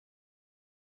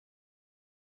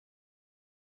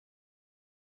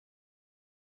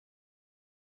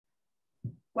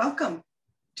Welcome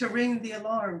to Ring the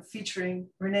Alarm featuring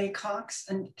Renee Cox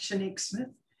and Shinique Smith.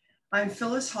 I'm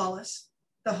Phyllis Hollis,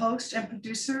 the host and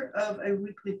producer of a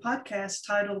weekly podcast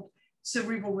titled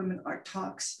Cerebral Women Art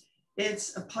Talks.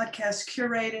 It's a podcast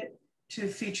curated to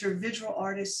feature visual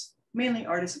artists, mainly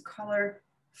artists of color,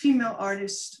 female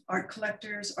artists, art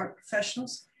collectors, art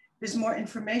professionals. There's more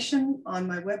information on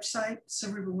my website,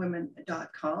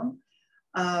 cerebralwomen.com.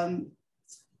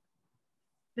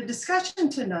 The discussion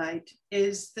tonight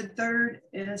is the third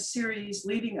in a series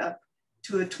leading up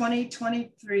to a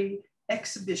 2023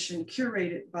 exhibition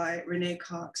curated by Renee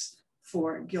Cox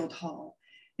for Guildhall.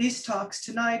 These talks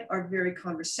tonight are very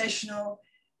conversational.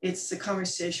 It's a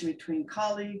conversation between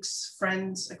colleagues,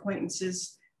 friends,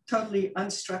 acquaintances, totally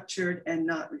unstructured and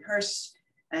not rehearsed,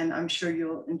 and I'm sure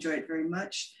you'll enjoy it very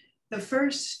much. The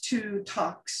first two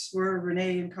talks were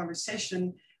Renee in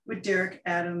conversation with Derrick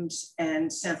Adams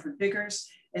and Sanford,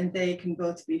 and they can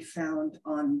both be found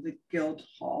on the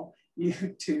Guildhall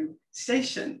YouTube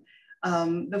station.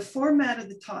 The format of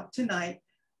the talk tonight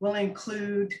will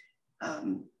include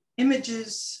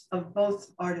images of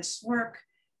both artists' work,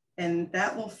 and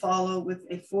that will follow with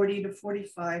a 40 to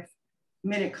 45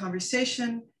 minute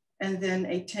conversation, and then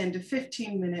a 10 to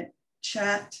 15 minute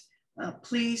chat. 10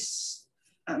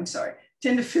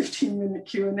 to 15 minute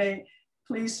Q&A.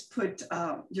 Please put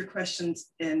your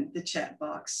questions in the chat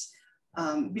box.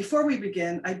 Before we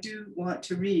begin, I do want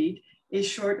to read a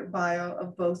short bio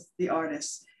of both the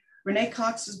artists. Renee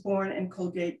Cox was born in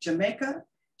Colgate, Jamaica.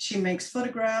 She makes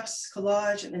photographs,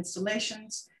 collage, and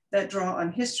installations that draw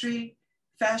on history,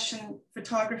 fashion,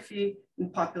 photography,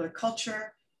 and popular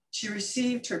culture. She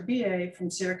received her BA from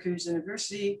Syracuse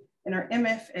University and her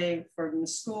MFA from the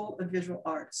School of Visual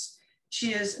Arts.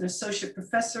 She is an associate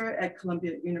professor at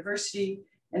Columbia University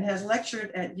and has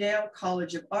lectured at Yale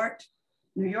College of Art,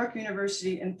 New York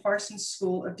University, and Parsons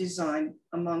School of Design,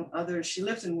 among others. She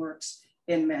lives and works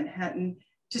in Manhattan.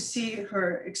 To see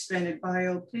her expanded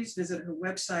bio, please visit her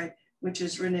website, which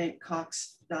is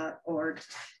reneecox.org.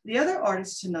 The other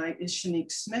artist tonight is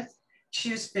Shinique Smith.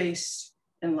 She is based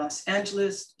in Los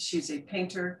Angeles. She's a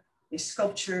painter, a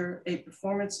sculptor, a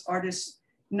performance artist,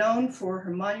 known for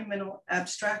her monumental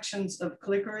abstractions of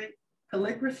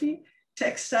calligraphy,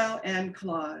 textile, and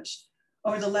collage.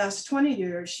 Over the last 20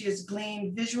 years, she has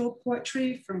gleaned visual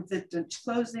poetry from vintage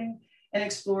clothing and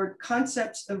explored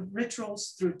concepts of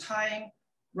rituals through tying,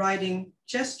 writing,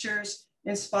 gestures,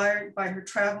 inspired by her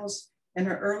travels and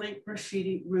her early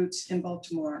graffiti roots in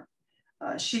Baltimore.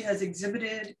 She has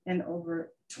exhibited in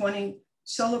over 20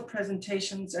 solo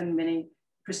presentations and many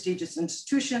prestigious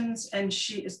institutions, and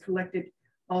she is collected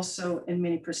also in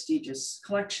many prestigious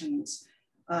collections.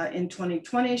 In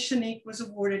 2020, Shinique was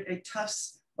awarded a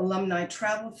Tufts Alumni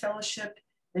Travel Fellowship,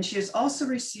 and she has also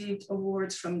received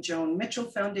awards from Joan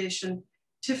Mitchell Foundation,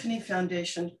 Tiffany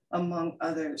Foundation, among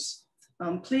others.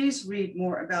 Please read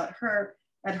more about her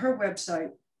at her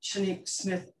website,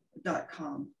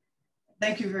 shaniquesmith.com.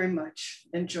 Thank you very much.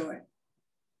 Enjoy.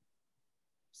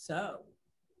 So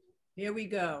here we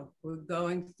go. We're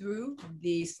going through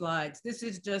the slides. This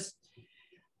is just,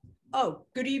 oh,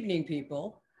 good evening,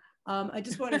 people. I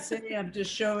just want to say I'm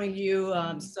just showing you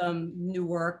some new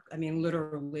work. I mean,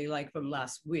 literally like from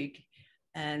last week.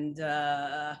 And,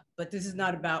 but this is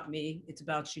not about me, it's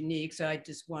about Shinique. So I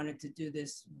just wanted to do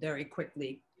this very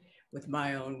quickly with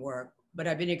my own work. But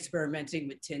I've been experimenting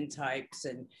with tintypes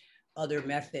and other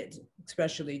methods,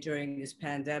 especially during this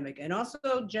pandemic, and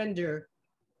also gender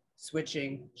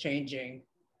switching, changing,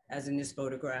 as in this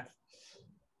photograph.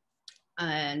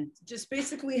 And just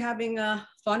basically having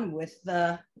fun with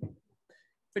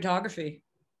photography.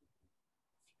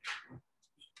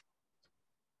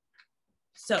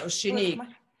 So Shinique,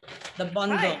 the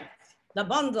bundle. Hi. The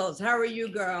bundles, how are you,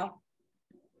 girl?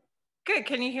 Good,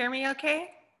 can you hear me okay?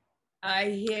 I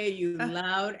hear you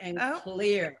loud and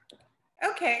clear.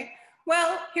 Okay,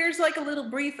 well, here's like a little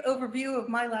brief overview of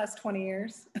my last 20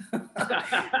 years.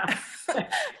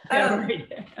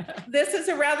 This is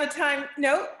around the time,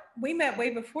 no, we met way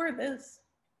before this.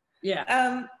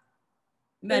 Yeah,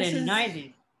 met in the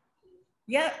 90s.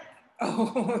 Yeah.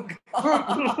 Oh,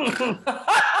 God.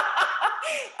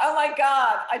 Oh my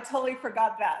God, I totally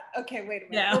forgot that. Okay, wait a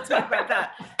minute, we'll talk about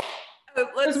that.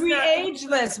 Because we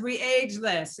ageless. We're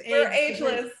ageless.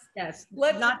 Yes.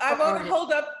 I won't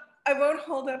hold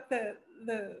up the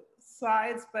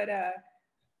slides, but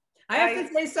I have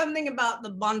to say something about the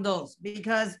bundles,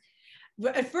 because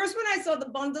at first when I saw the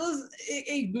bundles,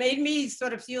 it made me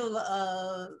sort of feel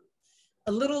a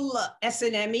little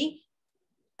S&M-y.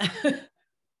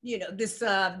 You know, this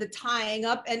the tying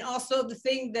up, and also the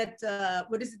thing that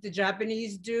what is it the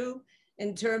Japanese do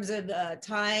in terms of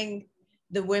tying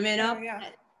the women up. Yeah.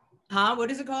 Huh?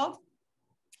 What is it called?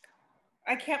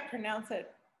 I can't pronounce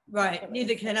it. Right,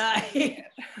 neither can I.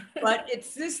 But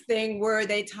it's this thing where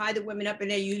they tie the women up and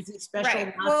they use these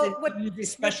special knots and use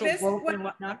this special rope and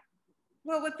whatnot.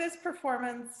 Well, with this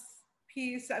performance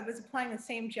piece, I was applying the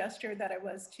same gesture that I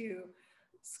was to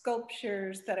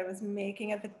sculptures that I was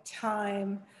making at the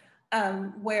time,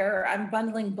 where I'm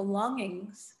bundling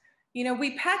belongings. You know,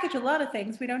 we package a lot of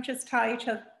things. We don't just tie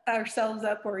ourselves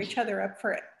up or each other up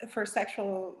for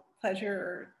sexual pleasure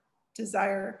or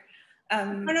desire.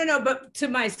 No, but to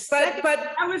my second,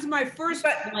 that was my first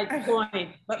point.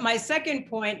 But my second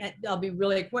point, I'll be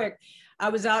really quick. I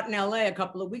was out in LA a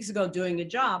couple of weeks ago doing a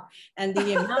job, and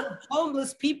the amount of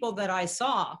homeless people that I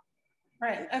saw.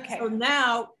 Right, okay. So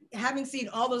now, having seen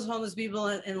all those homeless people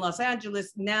in Los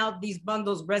Angeles, now these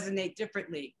bundles resonate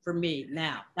differently for me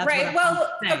now. That's right,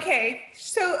 well, okay.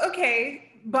 So,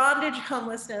 okay, bondage,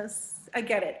 homelessness, I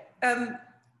get it.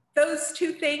 Those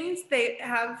two things, they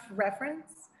have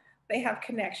reference. They have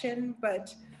connection,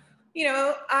 but, you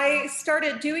know, I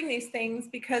started doing these things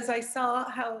because I saw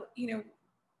how, you know,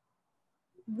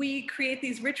 we create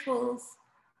these rituals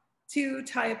to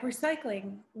tie up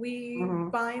recycling. We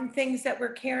bind things that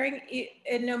we're carrying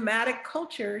in nomadic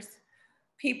cultures,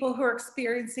 people who are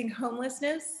experiencing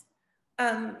homelessness,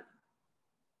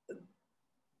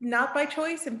 not by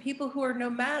choice, and people who are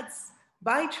nomads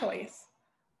by choice,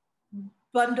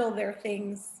 bundle their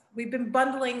things. We've been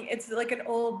bundling, it's like an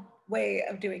old way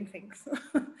of doing things.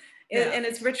 And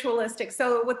it's ritualistic.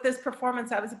 So with this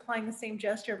performance, I was applying the same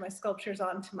gesture of my sculptures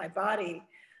onto my body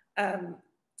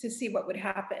to see what would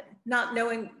happen, not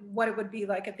knowing what it would be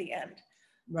like at the end.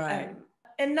 Right.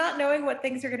 And not knowing what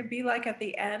things are going to be like at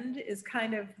the end is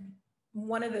kind of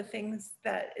one of the things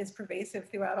that is pervasive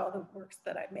throughout all the works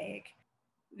that I make.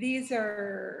 These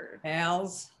are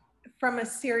from a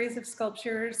series of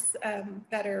sculptures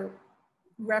that are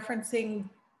referencing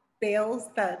bales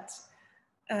that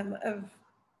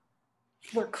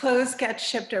where clothes get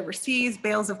shipped overseas,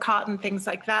 bales of cotton, things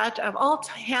like that, all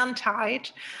hand tied.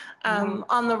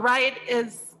 On the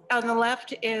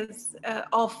left is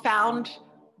all found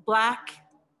black,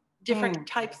 different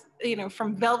types, you know,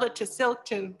 from velvet to silk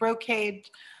to brocade,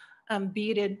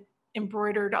 beaded,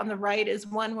 embroidered. On the right is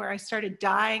one where I started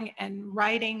dyeing and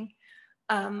writing.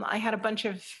 I had a bunch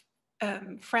of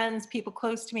friends, people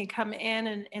close to me, come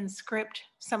in and script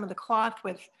some of the cloth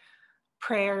with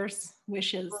prayers,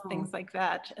 wishes, things like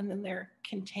that, and then they're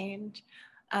contained.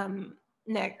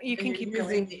 Next, you can keep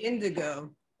using the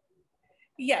indigo.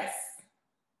 Yes,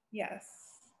 yes,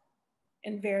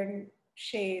 in varying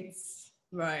shades.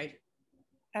 Right.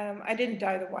 I didn't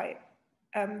dye the white.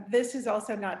 This is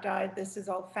also not dyed. This is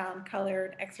all found color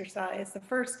and exercise. The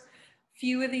first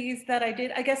few of these that I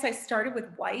did, I guess I started with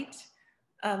white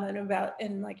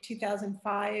in like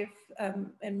 2005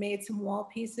 and made some wall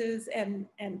pieces and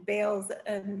bales,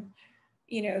 and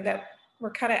you know, that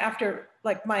were kind of after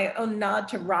like my own nod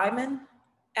to Ryman.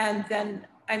 And then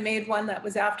I made one that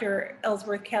was after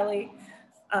Ellsworth Kelly.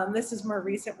 This is a more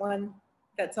recent one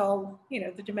that's all, you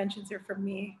know, the dimensions are from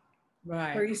me.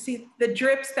 Right. Where you see the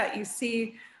drips that you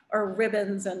see are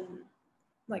ribbons and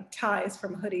like ties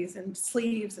from hoodies and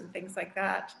sleeves and things like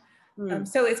that.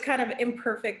 So it's kind of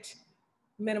imperfect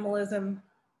minimalism.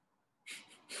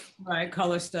 Right,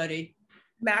 color study.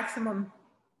 Maximum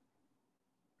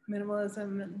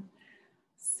minimalism. And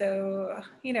so,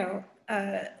 you know,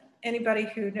 anybody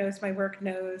who knows my work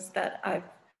knows that I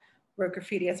wrote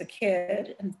graffiti as a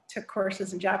kid and took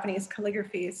courses in Japanese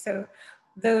calligraphy. So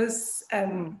those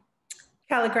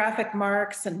calligraphic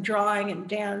marks and drawing and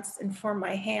dance inform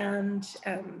my hand.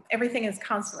 Everything is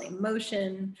constantly in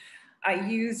motion. I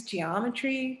use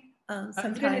geometry. Sometimes I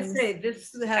was going to say,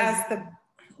 this has the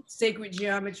sacred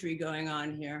geometry going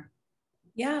on here.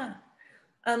 Yeah.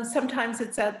 Sometimes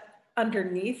it's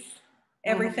underneath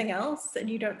everything else and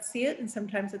you don't see it, and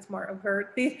sometimes it's more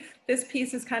overt. This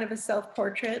piece is kind of a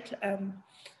self-portrait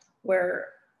where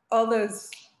all the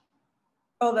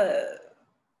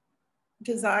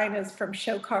design is from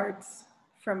show cards,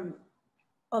 from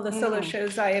all the solo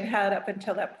shows I had up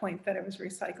until that point that I was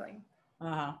recycling.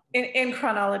 In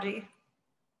chronology,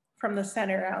 from the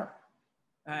center out.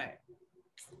 Right.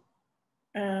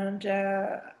 And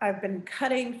I've been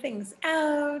cutting things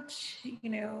out, you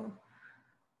know.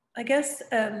 I guess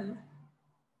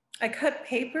I cut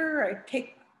paper, I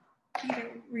take, you know,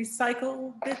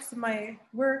 recycle bits of my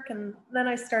work, and then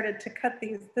I started to cut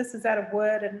these. This is out of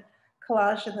wood and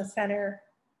collage in the center,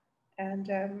 and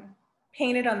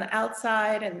painted on the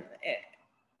outside. And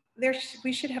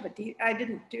we should have I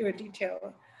didn't do a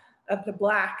detail of the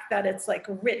black, that it's like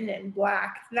written in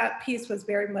black. That piece was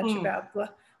very much about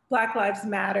Black Lives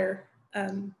Matter,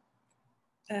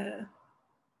 the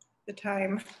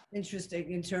time.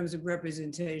 Interesting in terms of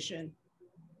representation.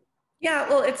 Yeah,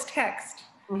 well, it's text.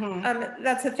 Mm-hmm.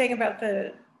 That's the thing about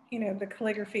the, you know, the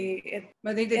calligraphy.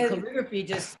 I think the calligraphy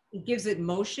just, it gives it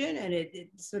motion, and it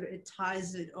sort of, it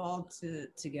ties it all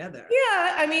together.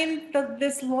 Yeah, I mean,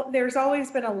 there's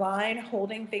always been a line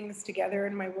holding things together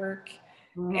in my work.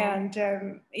 Mm-hmm.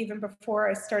 And even before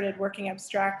I started working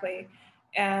abstractly,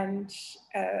 and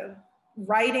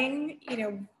writing, you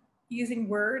know, using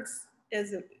words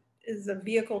is a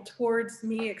vehicle towards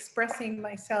me expressing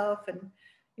myself. And,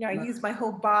 you know, I use my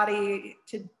whole body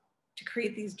to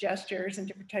create these gestures and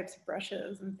different types of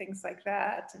brushes and things like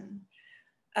that. And,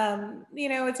 you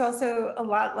know, it's also a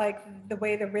lot like the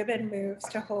way the ribbon moves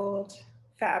to hold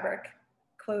fabric,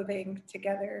 clothing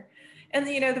together. And,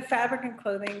 you know, the fabric and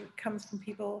clothing comes from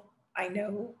people I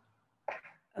know.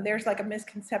 There's like a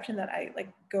misconception that I like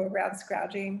go around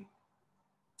scrounging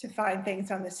to find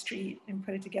things on the street and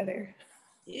put it together.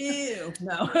 Ew,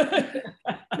 no.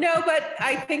 No, but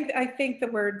I think the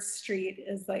word street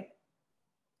is like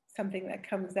something that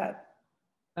comes up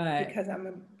because I'm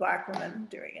a Black woman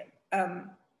doing it.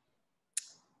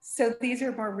 So these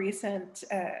are more recent.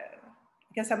 I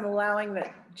guess I'm allowing the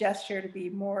gesture to be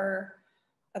more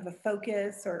of a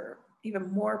focus or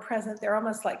even more present. They're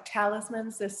almost like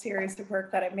talismans, this series of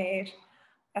work that I made.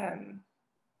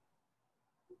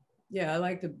 Yeah, I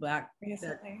like the black,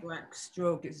 that black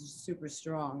stroke is super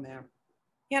strong there.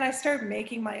 Yeah, and I started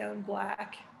making my own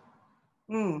black.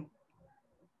 Making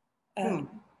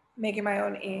my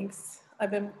own inks.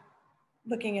 I've been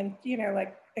looking in, you know,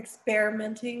 like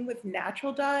experimenting with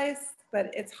natural dyes, but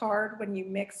it's hard when you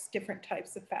mix different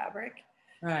types of fabric.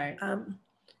 Right. And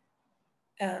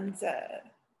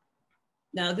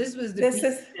now this was the piece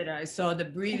that I saw, the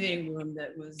breathing room,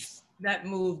 that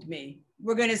moved me.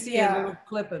 We're going to see a little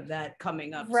clip of that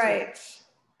coming up. Right.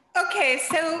 Soon. Okay,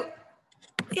 so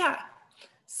yeah.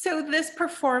 So this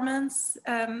performance,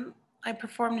 I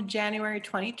performed in January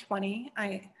 2020.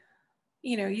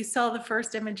 You know, you saw the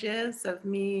first images of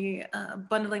me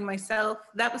bundling myself.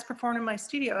 That was performed in my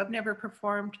studio. I've never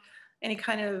performed any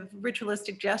kind of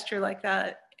ritualistic gesture like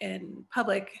that in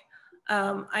public.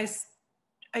 I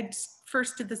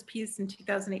first did this piece in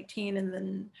 2018 and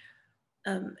then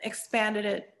expanded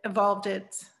it, evolved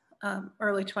it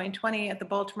early 2020 at the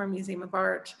Baltimore Museum of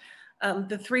Art.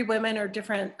 The three women are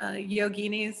different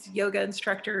yoginis, yoga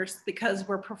instructors, because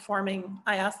we're performing,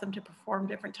 I asked them to perform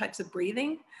different types of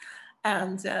breathing,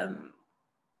 and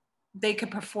they could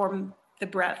perform the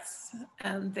breaths,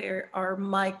 and they are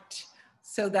mic'd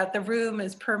so that the room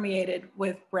is permeated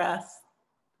with breath,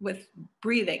 with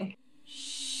breathing.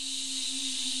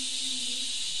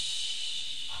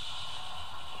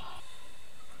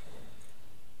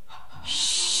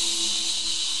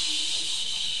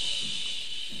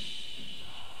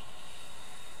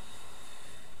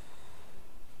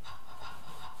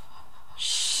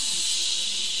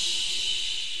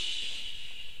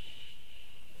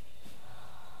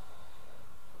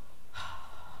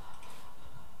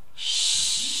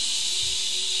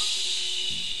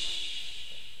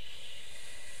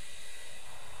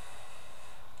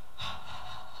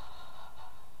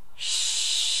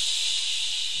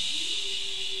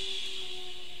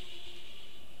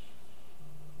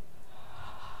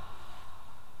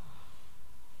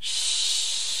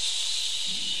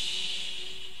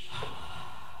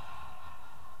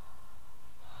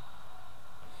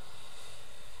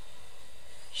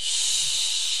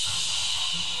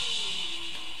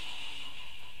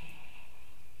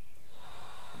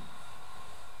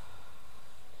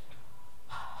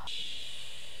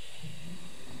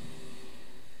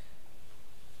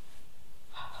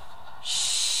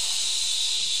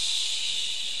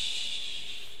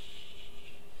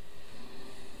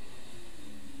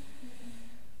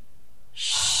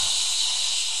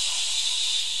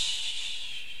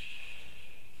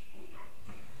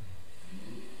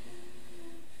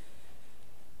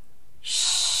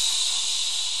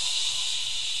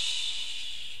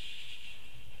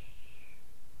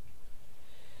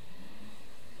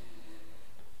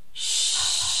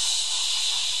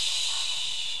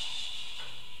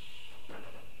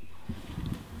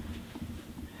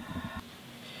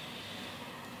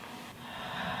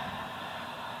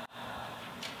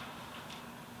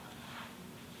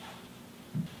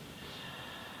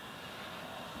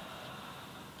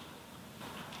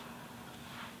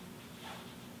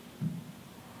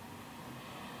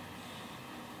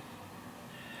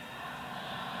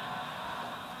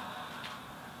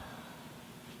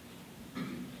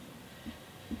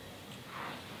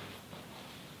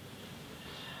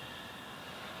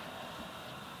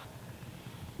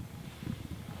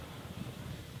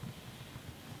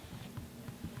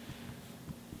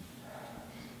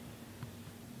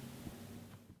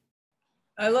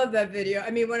 I love that video. I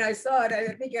mean, when I saw it, I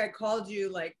think I called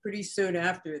you like pretty soon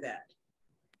after that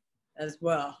as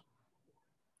well.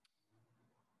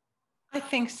 I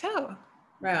think so.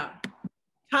 Yeah.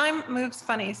 Time moves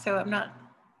funny, so I'm not,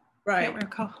 Right. can't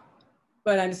recall.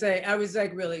 But I'm saying, I was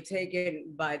like really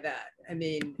taken by that. I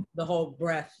mean, the whole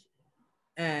breath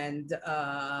and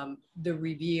the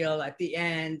reveal at the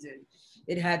end. And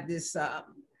it had this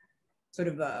sort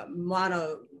of a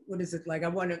mono, what is it like? I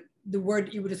want to, the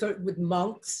word you would sort of with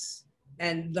monks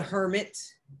and the hermit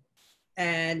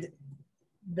and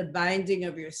the binding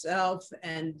of yourself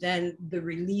and then the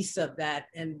release of that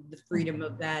and the freedom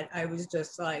of that. I was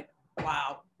just like,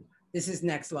 wow, this is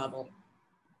next level.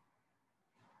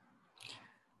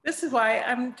 This is why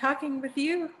I'm talking with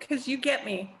you, because you get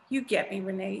me. You get me,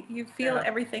 Renee. You feel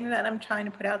everything that I'm trying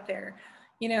to put out there.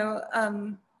 You know,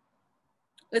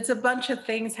 it's a bunch of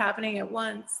things happening at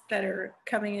once that are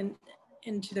coming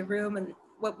into the room. And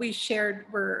what we shared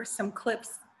were some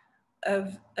clips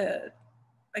of,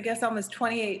 I guess, almost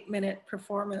 28-minute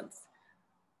performance.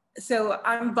 So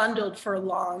I'm bundled for a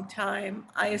long time.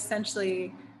 I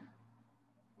essentially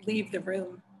leave the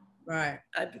room. Right.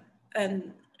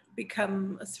 And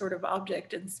become a sort of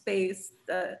object in space.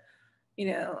 You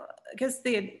know, because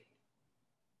you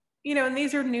know, and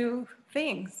these are new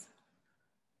things.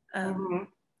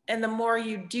 And the more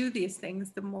you do these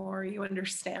things, the more you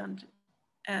understand.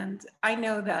 And I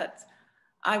know that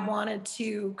I wanted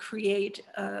to create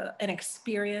an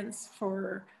experience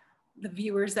for the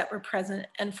viewers that were present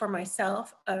and for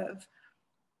myself of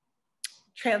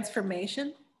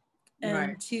transformation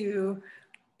and to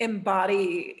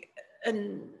embody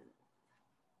and,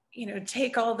 you know,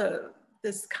 take all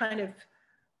this kind of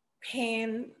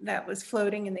pain that was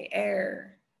floating in the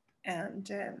air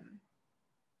and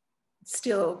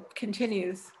still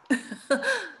continues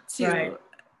to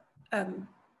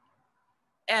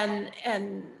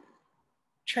and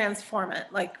transform it.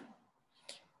 Like,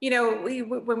 you know,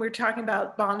 when we were talking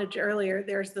about bondage earlier,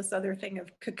 there's this other thing of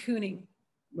cocooning,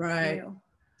 right? You know?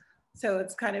 So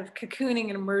it's kind of cocooning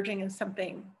and emerging as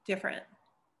something different.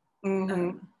 Like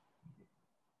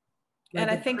and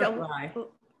I think,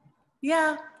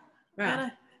 yeah.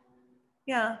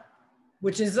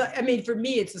 Which is, I mean, for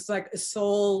me, it's just like a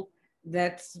soul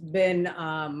that's been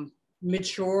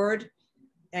matured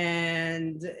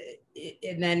and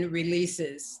then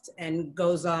releases and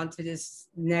goes on to this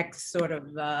next sort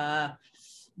of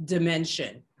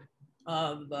dimension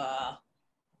of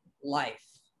life.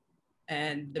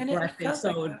 And the breath is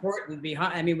so important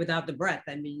behind, I mean, without the breath,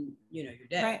 I mean, you know, you're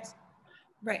dead.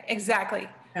 Right, exactly.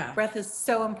 Yeah. Breath is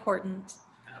so important.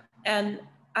 And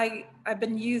I've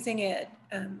been using it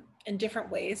in different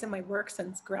ways in my work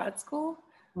since grad school.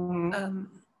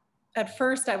 At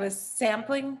first I was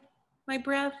sampling my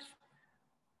breath,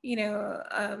 you know,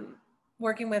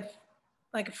 working with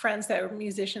like friends that were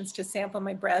musicians to sample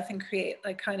my breath and create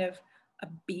like kind of a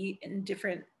beat and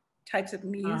different types of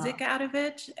music out of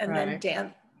it and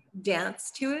then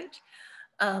dance to it.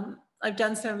 I've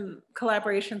done some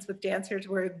collaborations with dancers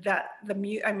where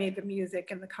I made the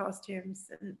music and the costumes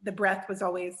and the breath was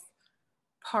always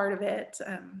part of it.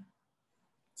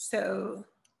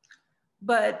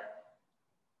 But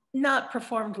not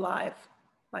performed live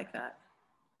like that.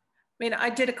 I mean,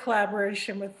 I did a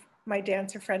collaboration with my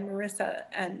dancer friend Marissa,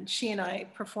 and she and I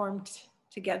performed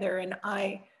together, and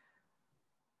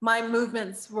my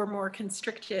movements were more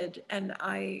constricted and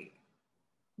I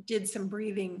did some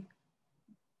breathing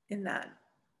in that,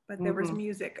 but there was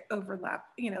music overlap,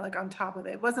 you know, like on top of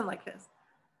it. It wasn't like this.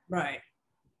 Right.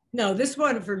 No, this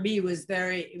one for me was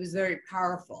very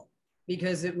powerful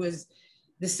because it was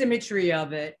the symmetry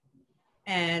of it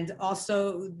and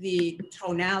also the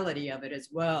tonality of it as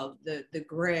well. The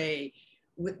gray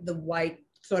with the white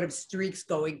sort of streaks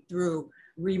going through,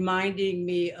 reminding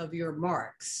me of your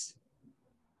marks.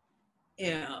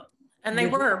 You know, and they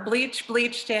were bleached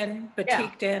in,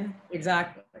 batiqued in.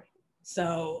 Exactly.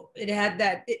 So it had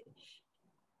that,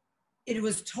 it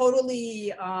was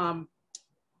totally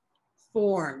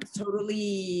formed,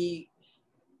 totally,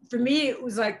 for me, it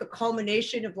was like the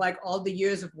culmination of like all the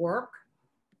years of work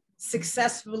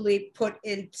successfully put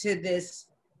into this,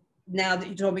 now that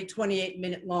you told me,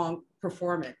 28-minute long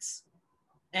performance.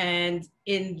 And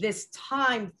in this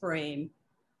time frame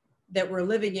that we're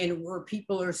living in where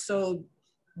people are so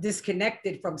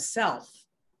disconnected from self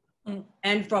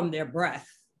and from their breath,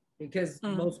 because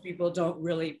most people don't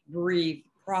really breathe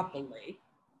properly.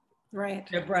 Right.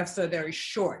 Their breaths are very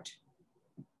short.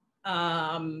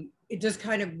 It just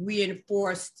kind of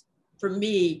reinforced for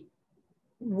me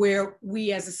where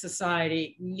we as a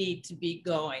society need to be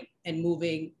going and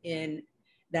moving in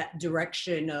that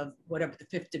direction of whatever the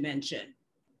fifth dimension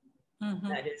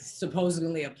that is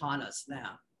supposedly upon us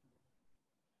now.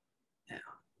 Yeah.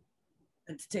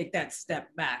 And to take that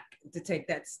step back, to take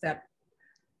that step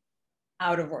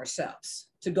out of ourselves,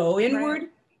 to go inward,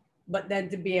 but then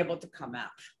to be able to come out.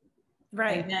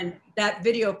 Right. And then that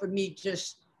video for me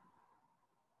just,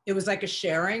 it was like a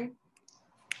sharing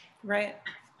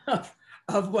of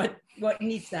what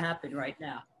needs to happen right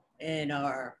now in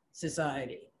our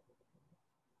society.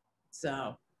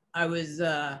 So I was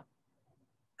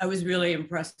really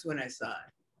impressed when I saw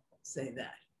it say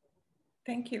that.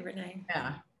 Thank you, Renee.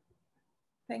 Yeah.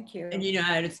 Thank you. And you know,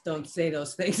 I just don't say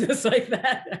those things just like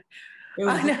that. It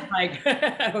was like,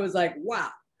 I was like, wow.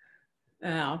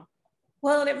 Wow.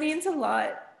 Well, and it means a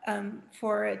lot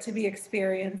for it to be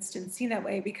experienced and seen that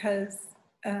way because,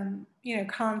 you know,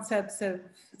 concepts of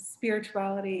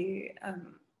spirituality,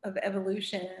 of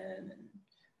evolution, and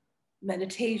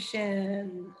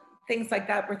meditation, things like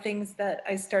that were things that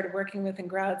I started working with in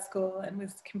grad school and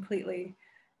was completely,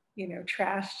 you know,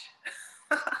 trashed.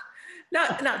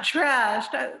 not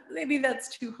trashed, maybe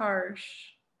that's too harsh,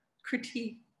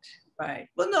 critiqued. Right.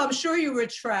 Well, no, I'm sure you were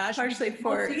trashed. Harshly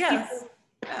for, yes. People,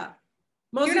 yeah.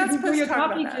 Most of the people you're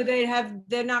talking to,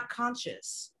 they're not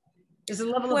conscious. There's a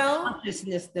level of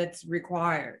consciousness that's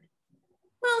required.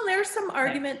 Well, there's some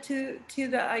argument to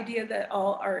the idea that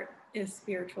all art is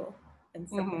spiritual in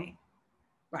some way.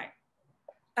 Right.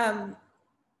 But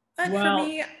for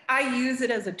me, I use it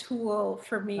as a tool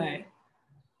for me.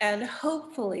 And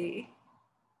hopefully,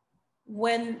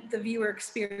 when the viewer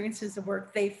experiences the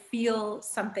work, they feel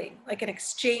something, like an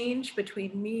exchange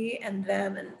between me and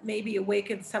them, and maybe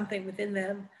awaken something within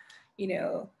them.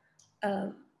 You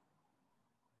know,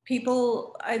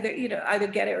 people either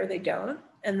get it or they don't,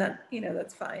 and that, you know,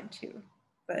 that's fine too.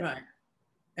 But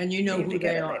and you know who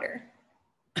they are later.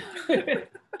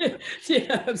 You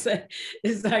know what I'm saying?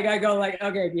 It's like I go like,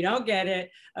 okay, if you don't get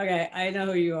it, okay, I know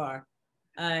who you are.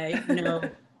 I know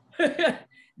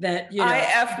that, you know,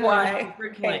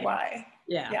 IFYKY.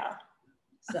 Yeah.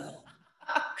 So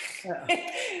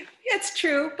it's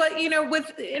true, but you know,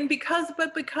 because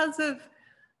of,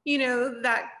 you know,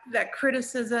 that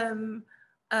criticism,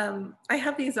 I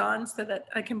have these on so that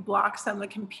I can block some of the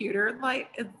computer light.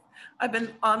 I've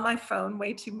been on my phone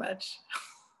way too much.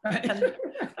 And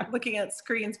looking at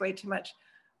screens way too much,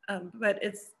 but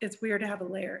it's weird to have a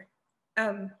layer.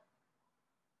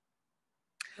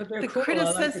 The cool.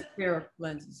 Criticism, I like the clear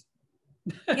lenses.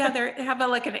 Yeah, they have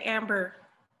like an amber.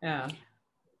 Yeah.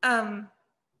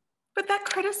 But that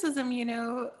criticism, you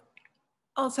know,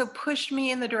 also pushed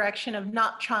me in the direction of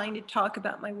not trying to talk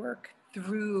about my work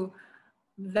through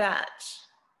that.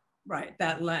 Right,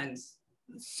 that lens.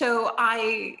 So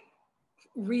I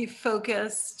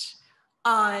refocused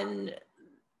on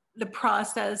the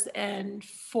process and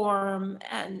form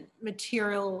and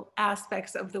material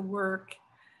aspects of the work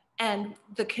and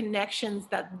the connections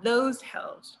that those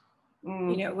held,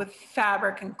 you know, with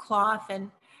fabric and cloth,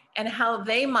 and how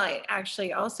they might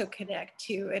actually also connect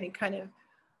to any kind of,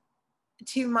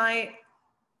 to my,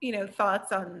 you know,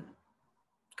 thoughts on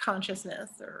consciousness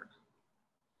or,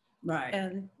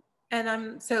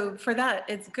 and so for that,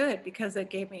 it's good because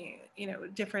it gave me, you know,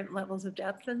 different levels of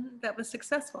depth, and that was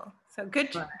successful. So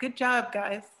good job,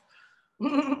 guys.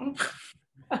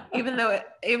 even though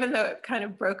it kind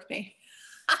of broke me.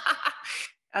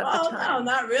 Well, no,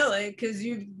 not really, because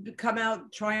you've come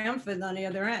out triumphant on the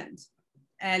other end.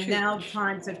 And now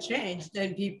times have changed,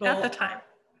 and people at the time.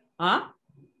 Huh?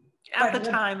 At the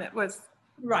time it was.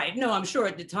 Right. No, I'm sure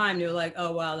at the time they were like,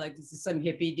 oh wow, like this is some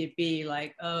hippie dippy,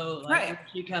 like, oh, like where's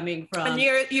she coming from? And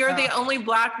you're the only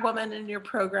Black woman in your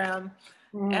program,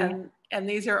 and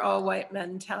these are all white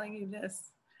men telling you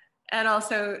this, and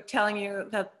also telling you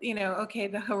that, you know, okay,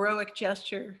 the heroic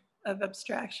gesture of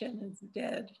abstraction is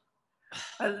dead.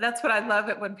 That's what I love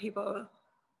it when people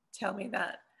tell me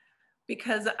that,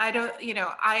 because I don't, you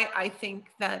know, I think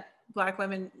that Black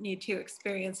women need to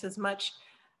experience as much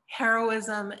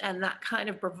heroism and that kind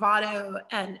of bravado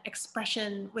and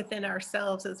expression within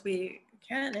ourselves as we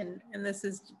can, and this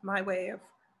is my way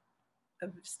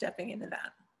of stepping into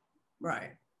that.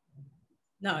 Right.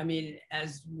 No, I mean,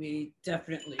 as we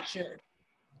definitely should.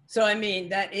 So I mean,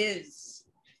 that's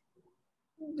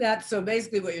so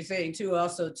basically what you're saying too,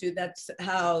 also too, that's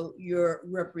how you're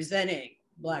representing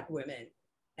Black women,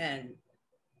 and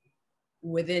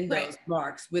within those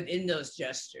marks, within those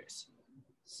gestures.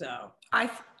 So I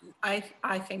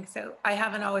think so. I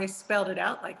haven't always spelled it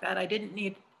out like that. I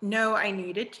didn't know I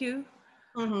needed to.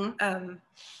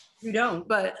 You don't.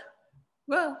 But,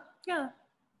 well, yeah.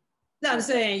 No, I'm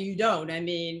saying you don't. I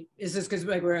mean, it's just because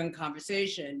we're in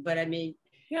conversation. But I mean,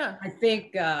 yeah, I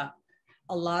think a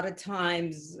lot of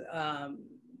times,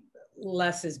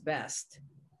 less is best.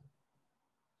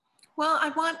 Well,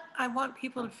 I want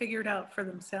people to figure it out for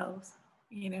themselves,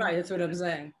 you know. Right, that's what I'm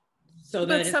saying. So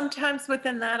but sometimes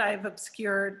within that, I've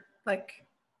obscured like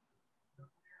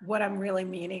what I'm really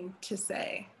meaning to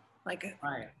say. Like,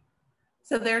 right.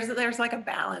 So there's like a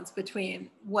balance between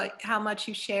how much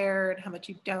you share and how much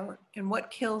you don't, and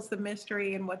what kills the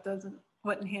mystery and what doesn't,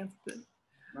 what enhances it.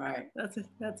 Right. That's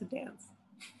a dance.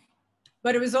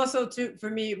 But it was also for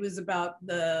me, it was about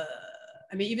I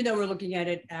mean, even though we're looking at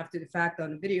it after the fact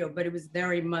on the video, but it was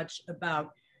very much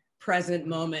about present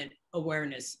moment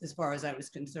awareness as far as I was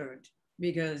concerned,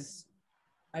 because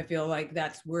I feel like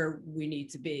that's where we need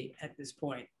to be at this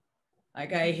point.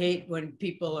 Like, I hate when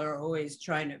people are always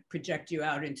trying to project you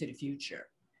out into the future.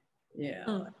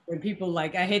 Yeah. When people I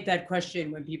hate that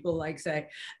question when people say,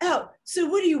 oh, so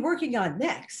what are you working on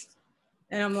next?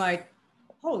 And I'm like,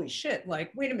 holy shit,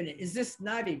 like, wait a minute, is this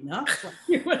not enough?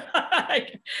 What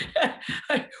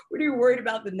are you worried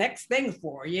about the next thing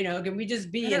for? You know, can we just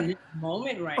be in this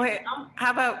moment now?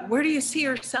 How about, where do you see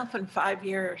yourself in 5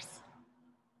 years?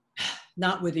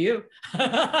 Not with you.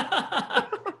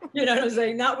 You know what I'm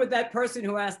saying? Not with that person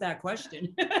who asked that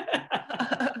question.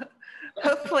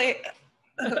 Hopefully,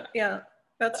 yeah,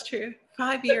 that's true.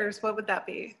 5 years, what would that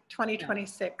be?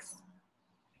 2026.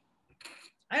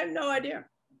 I have no idea.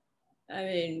 I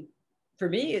mean, for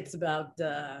me, it's about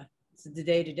it's the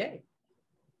day to day.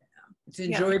 It's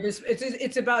enjoy this.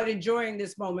 It's about enjoying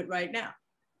this moment right now.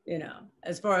 You know,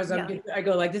 as far as I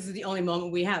go, like, this is the only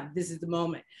moment we have. This is the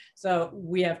moment. So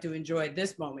we have to enjoy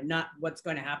this moment, not what's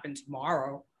going to happen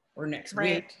tomorrow or next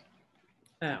week.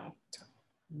 Oh,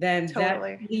 then that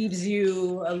leaves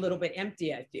you a little bit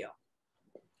empty, I feel.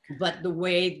 But the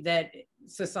way that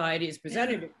society has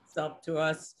presented itself to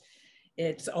us,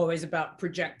 it's always about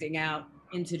projecting out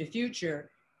into the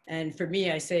future. And for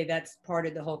me, I say that's part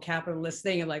of the whole capitalist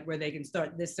thing, like, where they can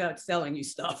start selling you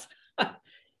stuff,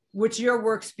 which your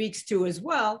work speaks to as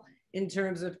well, in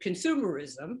terms of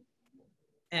consumerism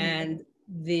and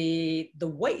the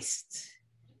waste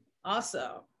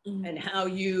also, and how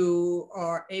you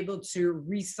are able to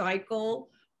recycle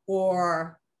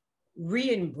or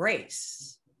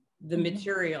re-embrace the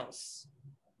materials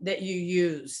that you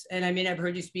use. And I mean, I've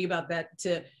heard you speak about that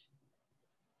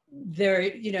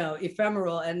they're, you know,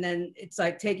 ephemeral, and then it's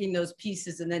like taking those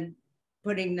pieces and then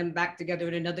putting them back together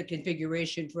in another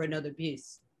configuration for another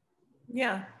piece.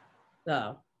 Yeah.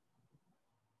 So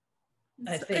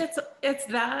I think it's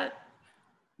that,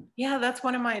 yeah, that's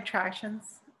one of my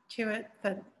attractions to it.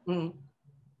 That,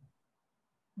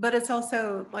 but it's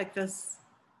also like this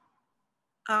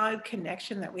odd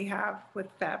connection that we have with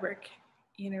fabric,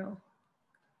 you know,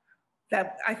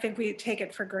 that I think we take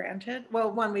it for granted.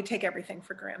 Well, one, we take everything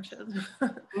for granted.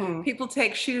 People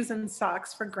take shoes and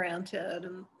socks for granted,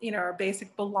 and, you know, our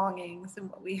basic belongings and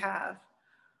what we have.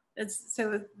 It's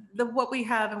so what we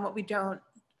have and what we don't,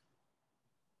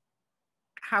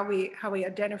 how we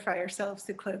identify ourselves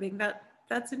through clothing,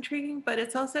 that's intriguing. But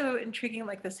it's also intriguing,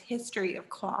 like, this history of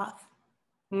cloth,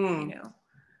 you know,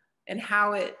 and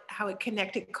how it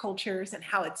connected cultures and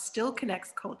how it still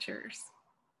connects cultures.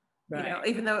 Right. You know,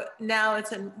 even though now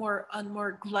it's on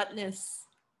more gluttonous,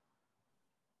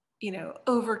 you know,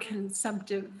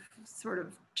 overconsumptive sort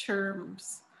of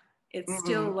terms, it's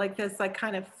still like this, like,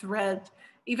 kind of thread.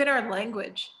 Even our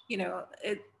language, you know,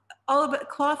 all of it.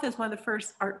 Cloth is one of the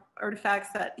first artifacts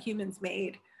that humans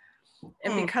made,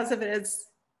 and because of it,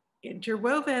 it's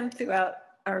interwoven throughout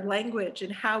our language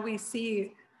and how we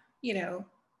see, you know,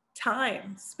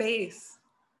 time, space.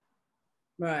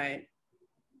 Right.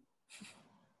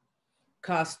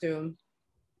 Costume.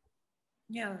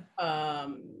 Yeah.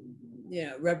 You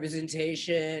know,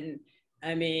 representation.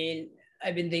 I mean,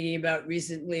 I've been thinking about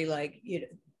recently, like, you know,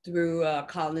 through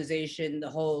colonization, the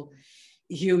whole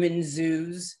human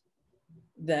zoos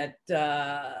that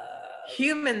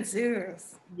human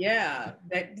zoos. Yeah,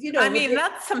 that, you know, I mean,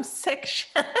 that's some sick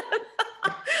shit.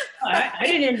 I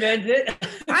didn't invent it.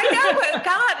 I know, but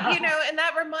God, you know, and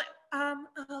that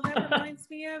reminds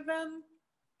me of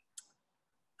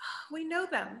we know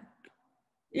them.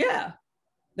 Yeah,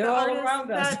 they're all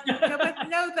around us.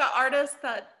 The artist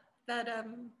that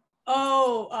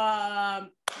oh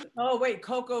wait,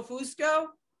 Coco Fusco.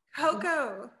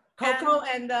 Coco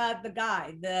and the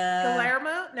guy,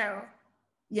 Guillermo. No.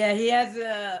 Yeah, he has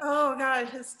a. Oh God,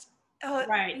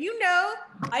 right. You know,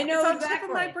 I know, it's exactly. On tip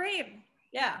of my brain.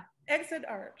 Yeah. Exit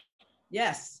art.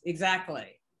 Yes,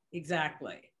 exactly.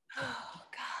 Oh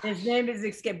God. His name is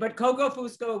escape, but Coco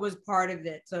Fusco was part of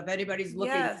it. So if anybody's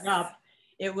looking it up,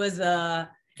 it was I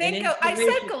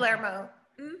said Guillermo.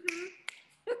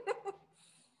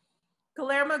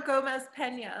 Guillermo Gomez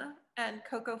Pena, and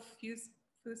Coco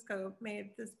Fusco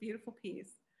made this beautiful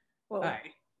piece. Well,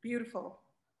 Right. beautiful.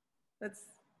 That's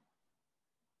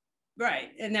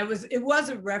right. And it was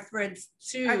a reference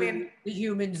to the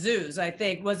human zoos, I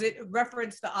think. Was it a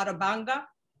reference to Otabanga?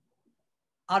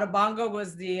 Otabanga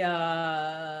was the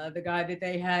guy that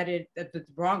they had at the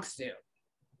Bronx Zoo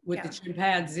with the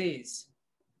chimpanzees.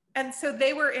 And so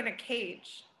they were in a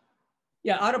cage.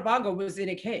 Yeah, Otabanga was in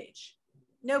a cage.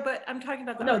 No, but I'm talking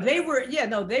about the No, artists.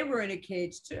 they were in a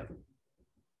cage too.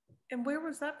 And where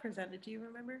was that presented? Do you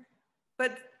remember?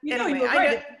 But you anyway, were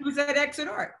right. It was at Exit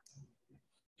Art.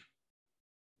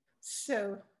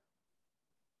 So,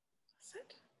 is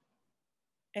it?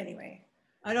 Anyway,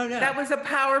 I don't know. that was a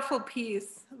powerful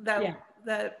piece that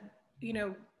you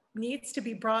know needs to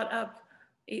be brought up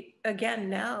again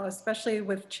now, especially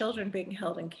with children being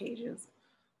held in cages.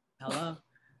 Hello.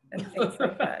 And things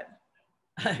like that.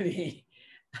 I mean,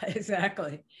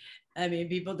 exactly. I mean,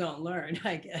 people don't learn,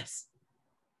 I guess,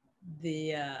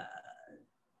 the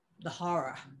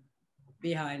horror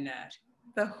behind that.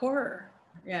 The horror.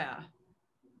 Yeah.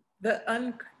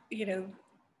 The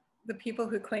the people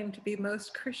who claim to be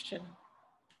most Christian.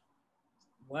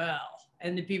 Well,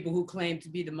 and the people who claim to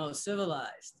be the most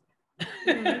civilized.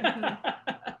 Mm-hmm.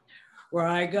 Where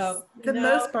I go, the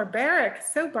most barbaric,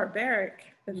 so barbaric.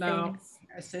 No, things.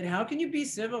 I said, how can you be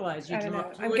civilized? You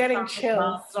drop I'm getting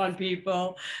chills on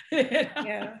people.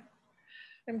 Yeah,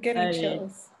 I'm getting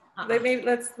chills. Maybe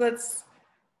let's.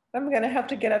 I'm gonna have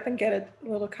to get up and get a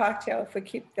little cocktail if we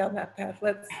keep down that path.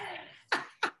 Let's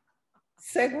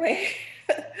segue.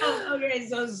 Okay,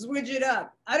 so switch it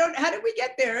up. How did we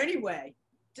get there anyway?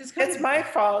 It's my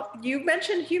fault. You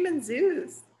mentioned human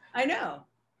zoos. I know,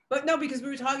 but no, because we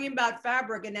were talking about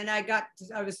fabric, and then I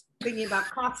was thinking about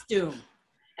costume,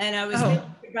 and I was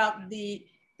thinking about the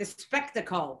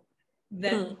spectacle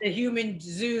that the human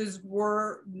zoos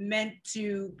were meant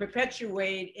to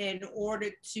perpetuate in order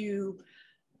to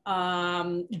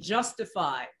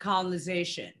justify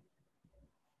colonization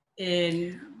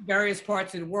in various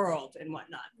parts of the world and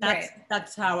whatnot.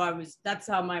 That's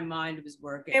how my mind was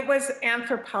working. It was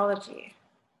anthropology.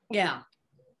 Yeah,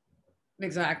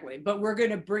 exactly. But we're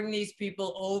going to bring these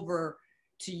people over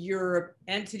to Europe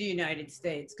and to the United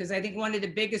States, because I think one of the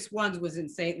biggest ones was in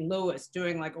St. Louis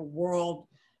doing like a world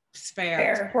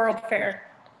world fair.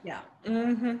 Yeah.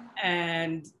 Mm-hmm.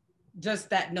 And just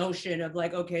that notion of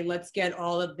like, okay, let's get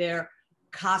all of their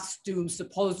costumes,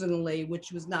 supposedly,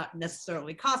 which was not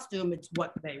necessarily costume, it's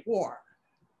what they wore.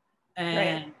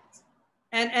 And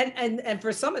and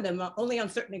for some of them only on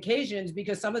certain occasions,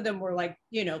 because some of them were like,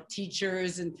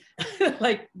 teachers and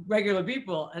like regular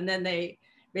people, and then they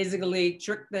basically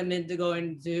tricked them into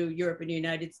going to Europe and the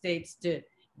United States to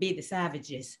be the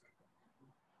savages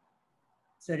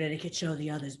so that they could show the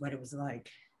others what it was like.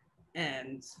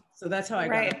 And so that's how I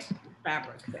got the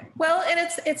fabric thing. Well, and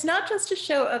it's not just to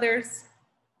show others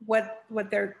what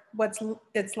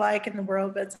it's like in the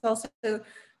world, but it's also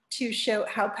to show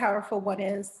how powerful one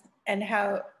is and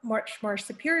how much more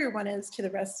superior one is to the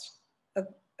rest of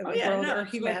the world or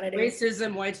humanity. Like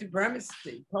racism, white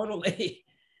supremacy, totally.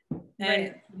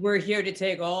 And we're here to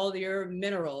take all your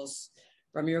minerals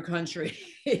from your country.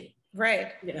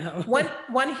 Right.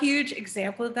 One huge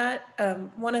example of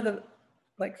that, one of the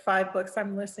 5 books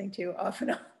I'm listening to off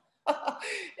and on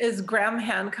is Graham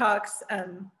Hancock's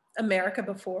America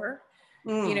Before.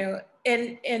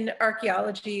 In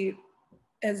archaeology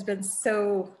has been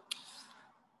so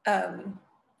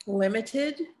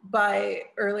limited by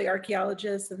early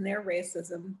archaeologists and their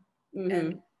racism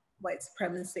and white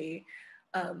supremacy,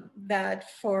 that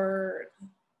for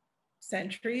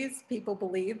centuries people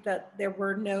believed that there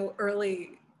were no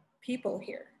early people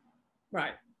here.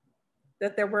 Right.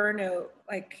 That there were no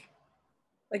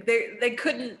they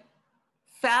couldn't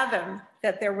fathom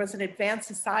that there was an advanced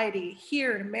society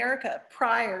here in America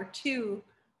prior to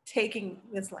taking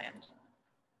this land.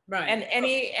 Right. And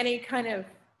any kind of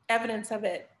evidence of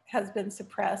it has been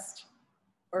suppressed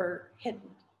or hidden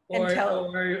or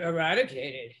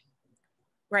eradicated.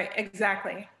 Right,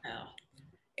 exactly. Oh.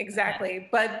 Exactly.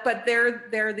 But there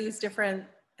are these different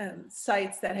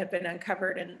sites that have been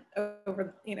uncovered, and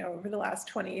over the last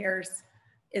 20 years,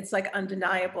 it's like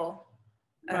undeniable.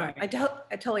 Right. I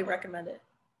totally recommend it.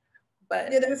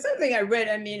 But there was something I read,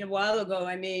 a while ago,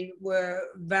 where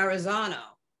Verrazano,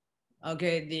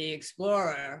 the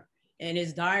explorer, in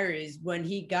his diaries, when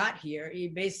he got here, he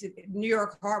basically, New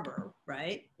York Harbor,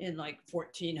 right, in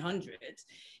 1400s,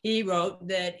 he wrote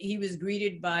that he was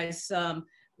greeted by some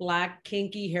Black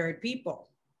kinky-haired people.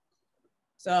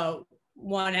 So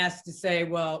one has to say,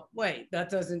 well, wait,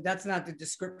 that's not the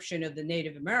description of the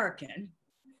Native American.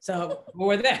 So who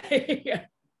are they?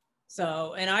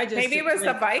 So, and I just maybe it was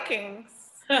the Vikings.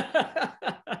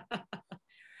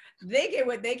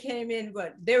 They came in,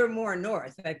 but they were more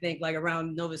north, I think, like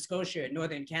around Nova Scotia,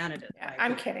 northern Canada. Yeah,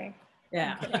 I'm kidding.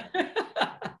 Yeah. I'm kidding.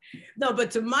 No,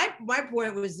 but to my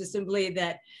point was just simply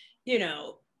that, you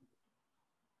know,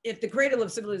 if the cradle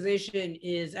of civilization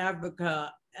is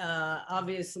Africa,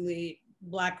 obviously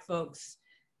Black folks,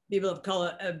 people of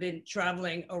color, have been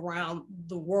traveling around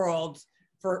the world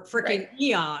for freaking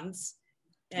eons.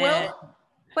 Well,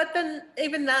 but then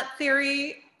even that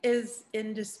theory is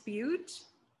in dispute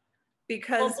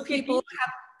because people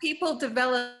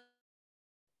develop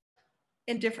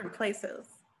in different places.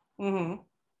 Mm-hmm.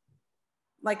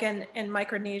 Like in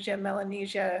Micronesia,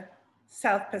 Melanesia,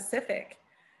 South Pacific.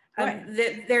 Right.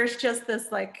 There's just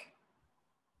this like,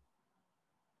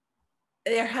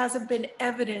 there hasn't been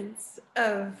evidence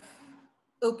of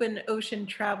open ocean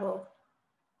travel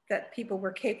that people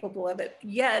were capable of it.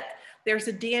 Yet there's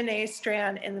a DNA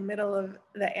strand in the middle of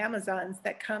the Amazons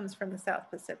that comes from the South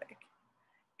Pacific.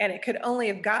 And it could only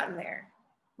have gotten there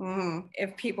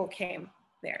if people came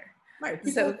there. Right,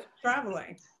 people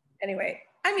traveling. Anyway,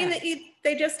 I mean,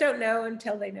 they just don't know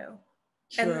until they know.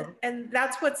 True. And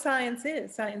that's what science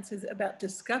is. Science is about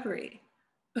discovery,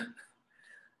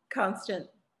 constant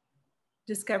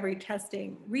discovery,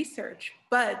 testing, research.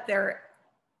 But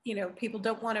people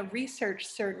don't want to research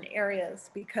certain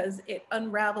areas because it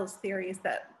unravels theories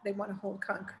that they want to hold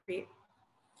concrete.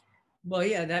 Well,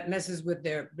 yeah, that messes with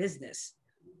their business,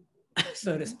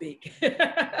 so to speak,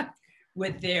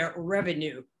 with their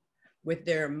revenue, with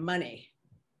their money.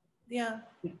 Yeah.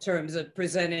 In terms of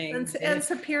presenting. And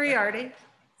superiority.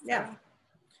 Yeah.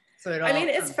 So I mean,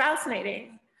 it's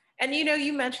fascinating. And,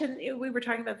 you mentioned, we were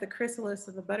talking about the chrysalis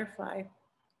of the butterfly,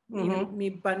 me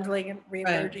bundling and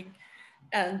reemerging.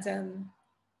 Right. And,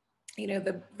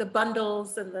 the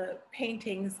bundles and the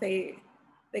paintings, they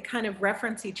kind of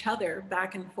reference each other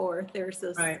back and forth. There's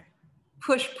this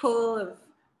push-pull of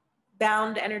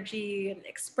bound energy and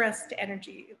expressed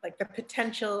energy, like the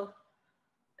potential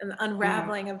and the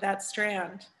unraveling of that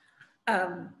strand.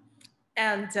 I've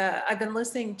been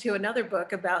listening to another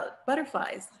book about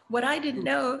butterflies. What I didn't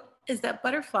know is that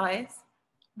butterflies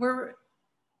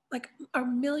are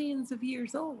millions of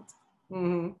years old.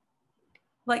 Mm-hmm.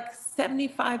 Like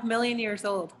 75 million years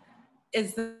old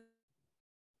is the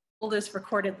oldest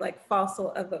recorded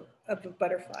fossil of a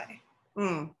butterfly.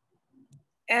 Mm.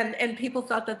 And people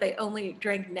thought that they only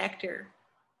drank nectar,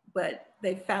 but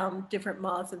they found different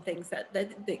moths and things that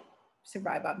they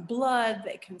survive on blood.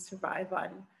 They can survive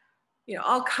on,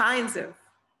 all kinds of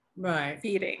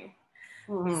feeding.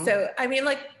 Mm-hmm. So, I mean,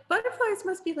 butterflies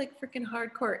must be freaking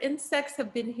hardcore. Insects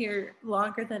have been here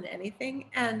longer than anything.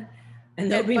 And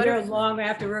they'll be here long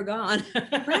after we're gone.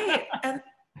 Right.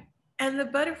 And the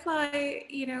butterfly,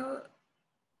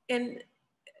 and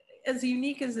as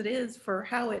unique as it is for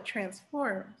how it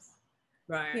transforms,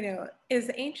 is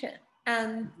ancient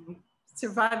and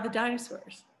survived the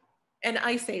dinosaurs and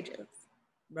ice ages.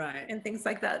 Right. And things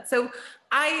like that. So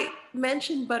I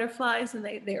mentioned butterflies and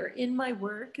they're in my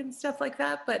work and stuff like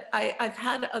that, but I've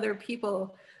had other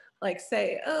people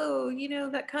say, oh,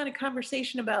 that kind of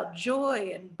conversation about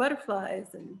joy and butterflies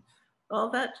and all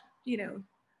that,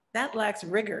 that lacks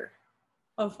rigor.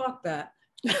 Oh, fuck that.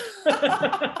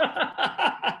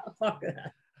 Fuck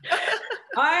that.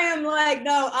 I am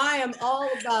all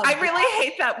about. I really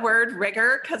hate that word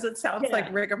rigor because it sounds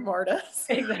like rigor mortis.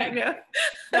 Exactly.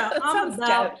 No, I'm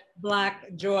about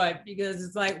Black joy because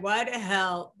it's why the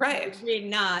hell would we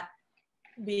not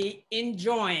be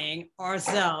enjoying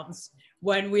ourselves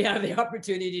when we have the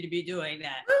opportunity to be doing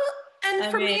that? Well,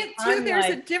 and for me too, there's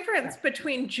a difference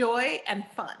between joy and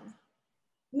fun.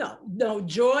 No,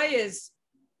 joy is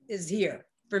here.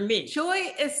 For me,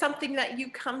 joy is something that you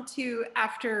come to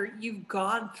after you've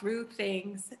gone through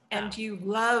things and you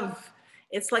love.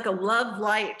 It's like a love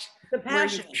light where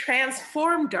you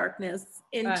transform darkness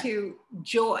into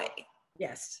joy.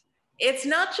 Yes. It's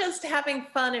not just having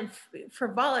fun and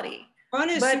frivolity. Fun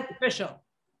is superficial.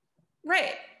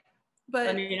 Right. But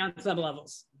I mean, on some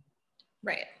levels.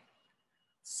 Right.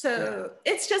 So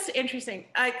it's just interesting.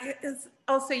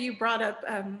 Also, you brought up,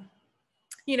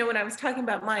 when I was talking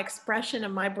about my expression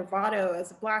and my bravado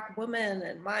as a Black woman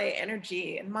and my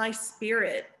energy and my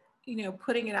spirit,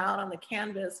 putting it out on the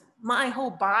canvas, my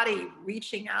whole body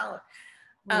reaching out.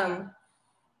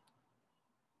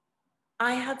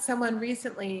 I had someone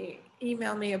recently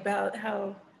email me about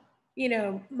how,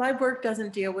 my work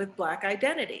doesn't deal with Black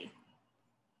identity.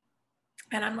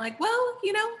 And I'm like, well,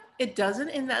 it doesn't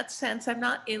in that sense. I'm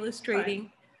not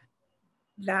illustrating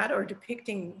that or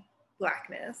depicting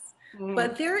Blackness,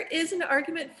 but there is an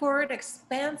argument for an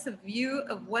expansive view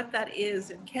of what that is,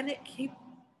 and can it keep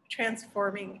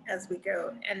transforming as we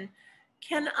go? And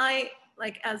can I,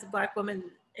 like, as a Black woman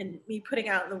and me putting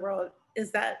out in the world,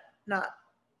 is that not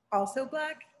also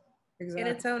Black in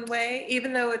its own way,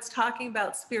 even though it's talking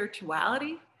about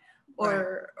spirituality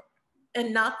or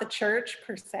and not the church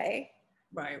per se?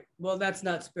 Right. Well, that's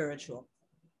not spiritual.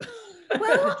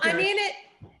 Well, I mean,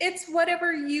 it's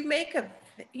whatever you make of,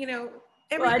 you know,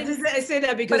 everything. Well, I say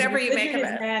that because whatever you make religion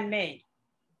of is it. man-made.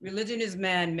 Religion is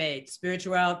man-made.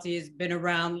 Spirituality has been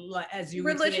around, as you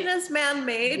Religion is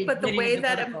man-made, but the way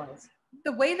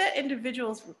that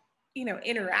individuals, you know,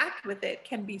 interact with it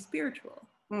can be spiritual.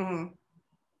 Mm-hmm.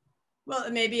 Well,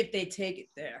 maybe if they take it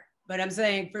there, but I'm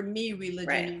saying for me,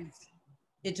 religion is,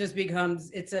 it just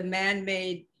becomes, it's a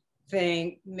man-made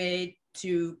thing made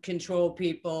to control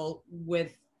people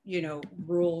with, you know,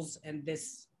 rules and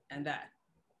this and that.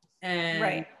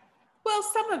 And well,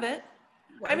 some of it.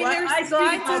 I mean, I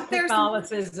there's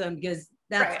Catholicism because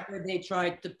that's where they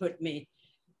tried to put me.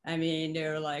 I mean,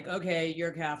 they're like, okay,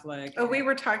 you're Catholic. Oh, we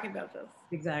were talking about this.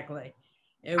 Exactly.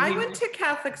 I went to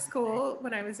Catholic school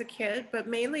when I was a kid, but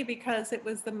mainly because it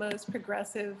was the most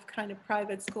progressive kind of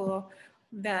private school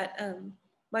that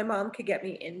my mom could get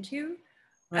me into.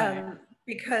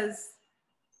 Because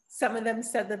some of them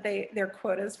said that their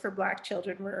quotas for Black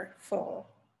children were full,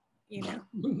 you know.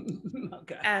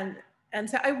 Okay. And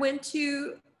so I went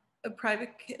to a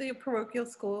parochial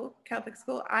school, Catholic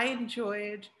school. I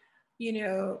enjoyed, you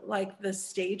know, like the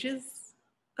stages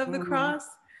of the cross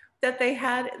that they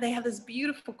had. They had this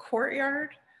beautiful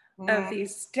courtyard of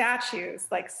these statues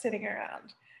like sitting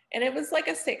around, and it was like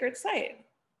a sacred site,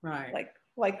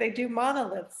 like they do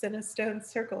monoliths in a stone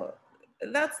circle.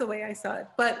 That's the way I saw it.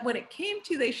 But when it came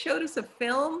to, they showed us a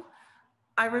film.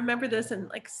 I remember this in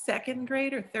like second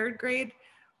grade or third grade,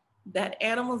 that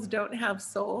animals don't have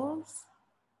souls.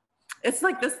 It's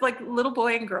like this like little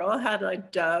boy and girl had a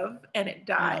dove and it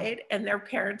died, and their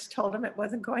parents told them it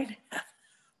wasn't going to happen.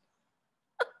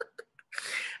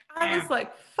 I was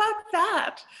like, fuck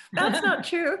that. That's not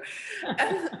true.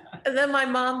 And then my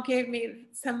mom gave me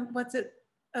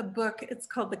a book. It's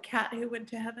called The Cat Who Went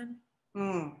to Heaven.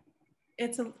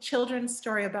 It's a children's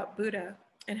story about Buddha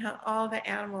and how all the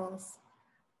animals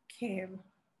came.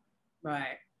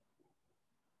 Right.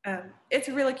 It's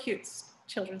a really cute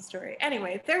children's story.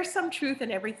 Anyway, there's some truth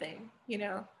in everything, you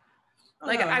know.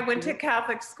 Like I went to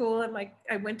Catholic school and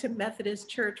I went to Methodist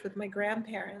church with my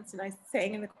grandparents, and I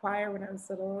sang in the choir when I was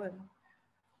little, and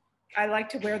I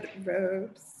liked to wear the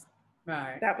robes.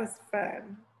 Right. That was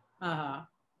fun.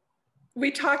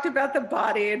 We talked about the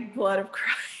body and blood of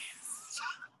Christ.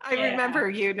 I remember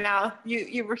you now.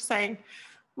 You were saying,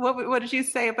 what did you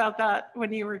say about that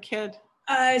when you were a kid?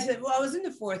 I said, well, I was in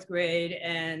the 4th grade,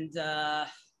 and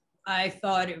I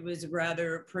thought it was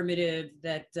rather primitive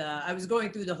that I was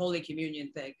going through the Holy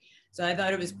Communion thing. So I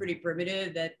thought it was pretty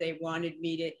primitive that they wanted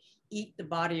me to eat the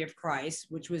body of Christ,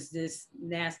 which was this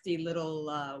nasty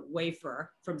little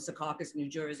wafer from Secaucus, New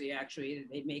Jersey, actually.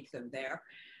 They make them there.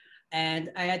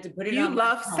 And I had to put it on. You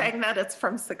love saying that it's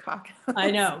from Secaucus. I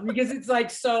know, because it's like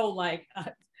so like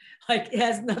it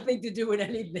has nothing to do with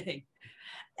anything.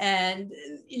 And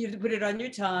you have to put it on your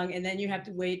tongue, and then you have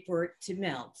to wait for it to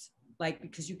melt, like,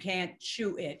 because you can't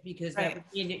chew it, because that would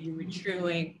mean that you were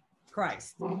chewing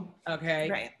Christ.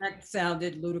 Okay, that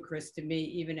sounded ludicrous to me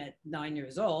even at 9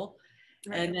 years old.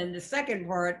 And then the second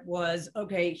part was,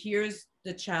 okay, here's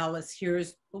the chalice,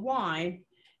 here's the wine,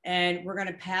 and we're going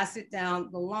to pass it down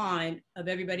the line of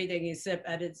everybody taking a sip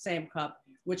out of the same cup,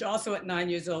 which also at 9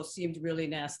 years old seemed really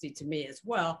nasty to me as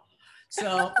well.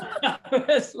 So I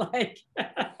was like,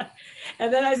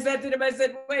 and then I said to them, I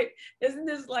said, wait, isn't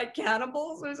this like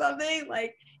cannibals or something?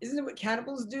 Like, isn't it what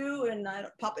cannibals do in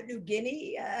Papua New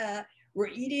Guinea? We're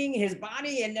eating his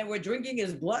body and then we're drinking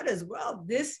his blood as well.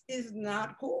 This is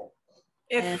not cool.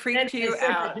 It freaked you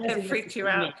out. It freaked you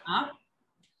out.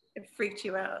 It freaked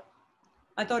you out.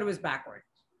 I thought it was backward.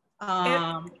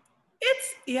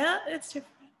 It's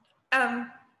different.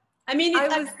 I mean, I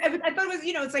thought it was,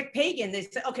 you know, it's like pagan. They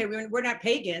said, okay, we're not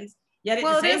pagans, yet at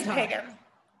the same time. Pagan.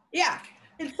 Yeah,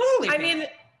 it's totally pagan.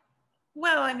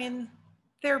 I mean,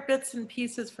 there are bits and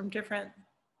pieces from different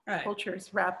cultures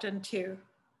wrapped into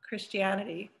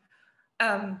Christianity.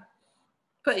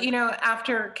 But, you know,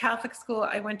 after Catholic school,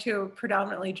 I went to a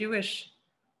predominantly Jewish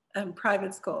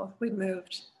private school. We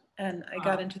moved, and I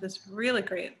got into this really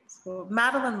great school.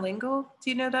 Madeleine L'Engle, do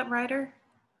you know that writer?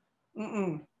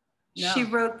 No. She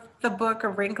wrote the book A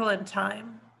Wrinkle in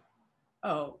Time.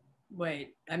 Oh,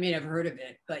 wait. I mean, I've heard of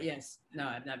it, but yes. No,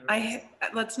 I've never.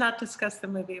 Let's not discuss the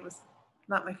movie. It was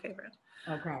not my favorite.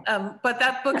 Okay. But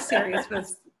that book series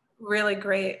was really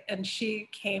great. And she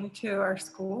came to our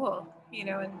school, you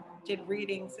know, and did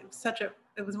readings.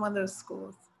 It was one of those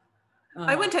schools.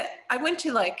 I went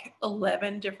to like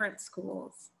 11 different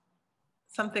schools,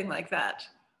 something like that.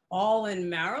 All in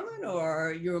Maryland,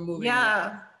 or you were moving?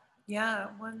 Yeah. Yeah.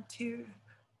 1, 2,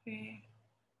 3,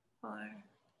 4, 5, 6.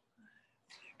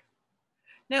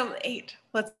 No, 8.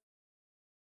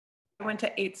 I went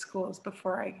to 8 schools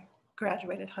before I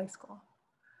graduated high school.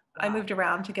 Wow. I moved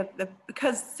around to get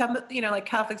because some, you know, like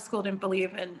Catholic school didn't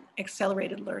believe in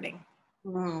accelerated learning.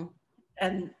 Mm-hmm.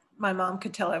 And my mom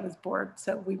could tell I was bored.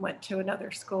 So we went to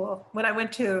another school. When I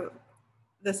went to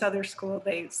this other school,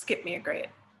 they skipped me a grade.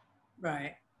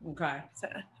 Right. Okay. So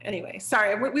anyway,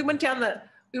 sorry, we went down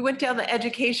the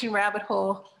education rabbit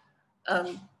hole.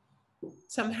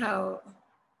 Somehow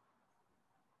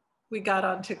we got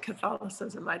onto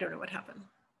Catholicism. I don't know what happened.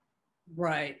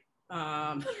 Right.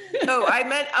 I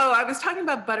was talking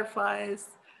about butterflies.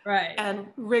 Right. And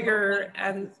rigor,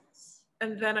 and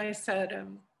then I said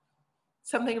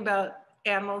something about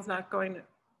animals not going to.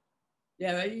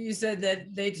 Yeah, you said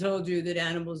that they told you that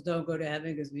animals don't go to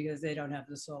heaven because they don't have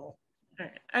the soul.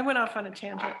 Right. I went off on a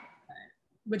tangent.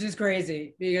 Which is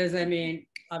crazy because, I mean,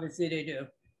 obviously they do.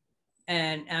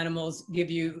 And animals give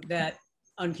you that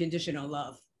unconditional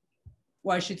love.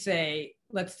 Well, I should say,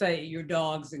 let's say your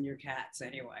dogs and your cats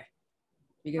anyway,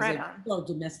 because they're so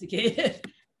domesticated.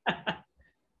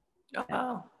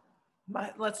 Oh,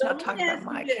 let's not talk about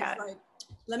my cat.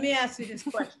 Let me ask you this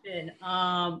question.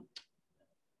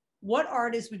 What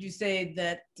artist would you say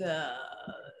that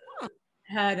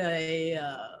had a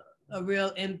real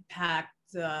impact,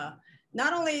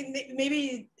 not only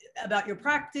maybe about your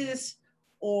practice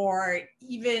or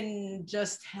even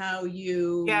just how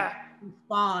you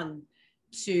respond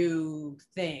to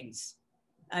things?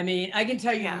 I mean, I can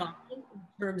tell you mine, in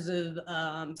terms of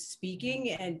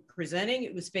speaking and presenting,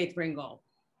 it was Faith Ringgold.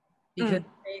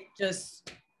 Because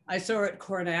I saw her at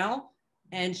Cornell,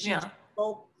 and she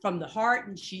spoke from the heart,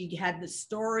 and she had the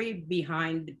story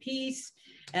behind the piece.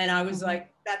 And I was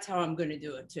like, that's how I'm going to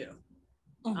do it too.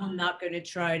 I'm not going to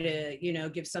try to, you know,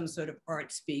 give some sort of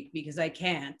art speak, because I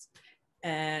can't.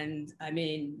 And I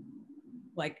mean,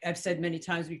 like I've said many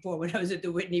times before, when I was at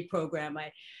the Whitney program,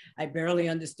 I barely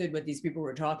understood what these people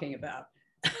were talking about.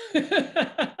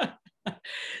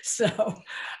 So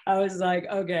I was like,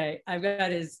 okay, I've got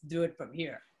to do it from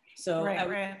here. So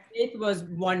it was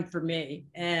one for me.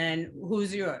 And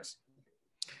who's yours?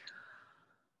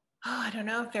 Oh, I don't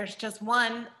know if there's just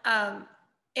one.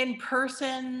 In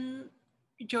person,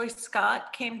 Joyce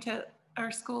Scott came to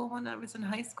our school when I was in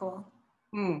high school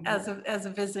as a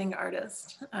visiting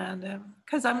artist, and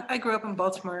because I grew up in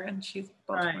Baltimore and she's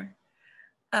Baltimore.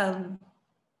 Right.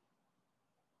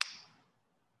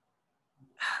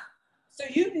 So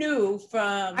you knew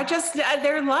from...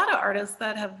 there are a lot of artists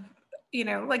that have, you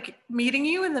know, like meeting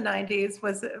you in the 90s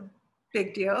was a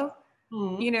big deal.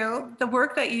 You know, the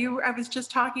work that I was just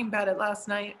talking about it last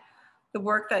night, the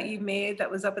work that you made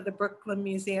that was up at the Brooklyn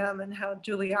Museum, and how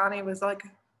Giuliani was like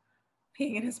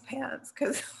peeing in his pants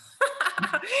because,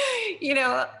 you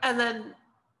know, and then,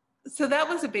 so that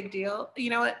was a big deal. You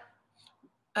know what?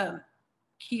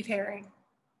 Keith Haring.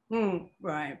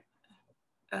 Right.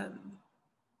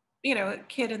 You know, a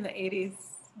kid in the 80s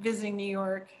visiting New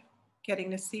York,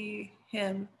 getting to see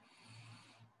him.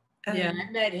 Yeah,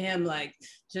 I met him like,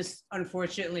 just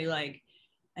unfortunately, like,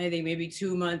 I think maybe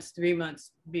 2 months, 3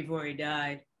 months before he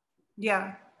died.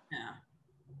 Yeah. Yeah.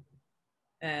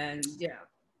 And yeah.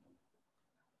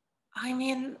 I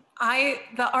mean,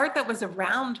 the art that was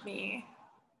around me,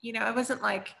 you know, I wasn't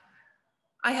like,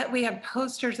 we had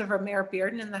posters of Mayor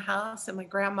Bearden in the house, and my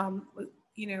grandma,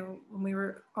 you know, when we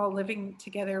were all living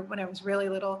together when I was really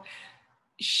little,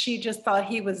 she just thought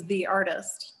he was the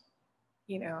artist,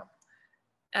 you know.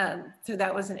 So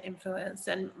that was an influence.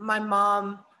 And my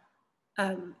mom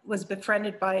was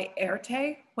befriended by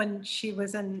Erte when she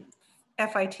was in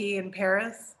FIT in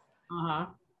Paris.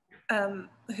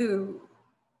 Who,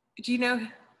 do you know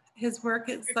his work?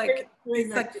 It's like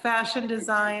fashion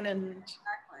design and...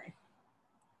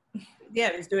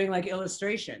 Yeah, he's doing like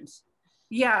illustrations.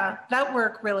 Yeah, that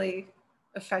work really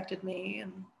affected me.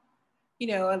 And, you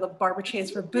know, I love Barbara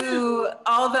Chase for Boo,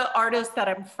 all the artists that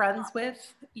I'm friends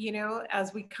with, you know,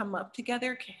 as we come up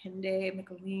together, Kahinde,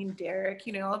 McLean, Derrick,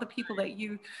 you know, all the people that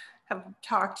you have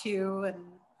talked to, and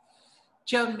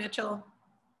Joan Mitchell.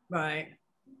 Right.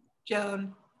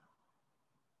 Joan.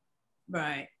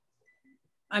 Right.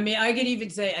 I mean, I could even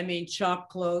say, I mean, chalk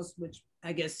clothes, which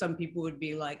I guess some people would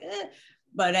be like,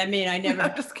 but I mean, I never,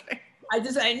 I'm just kidding.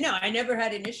 I never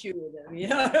had an issue with them. You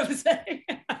know what I'm saying?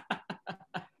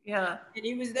 Yeah. And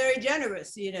he was very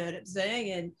generous, you know what I'm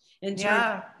saying? And in terms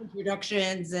Yeah. of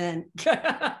introductions and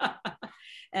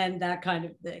and that kind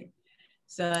of thing.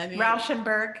 So I mean,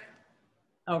 Rauschenberg,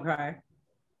 okay.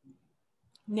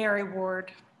 Neri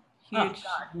Ward, huge. Oh,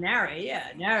 God, Nary,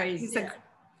 yeah, Nary's He's yeah.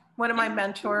 one of my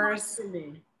mentors.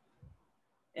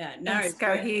 Yeah, And Nary's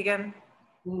Skowhegan.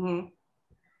 Mm-hmm.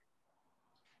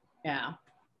 Yeah,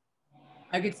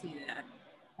 I could see that.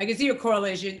 I could see a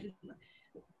correlation.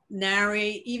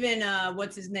 Nary, even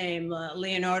what's his name,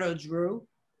 Leonardo Drew.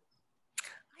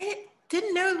 I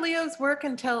didn't know Leo's work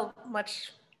until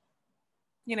much,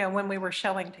 you know, when we were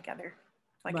showing together,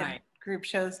 like in group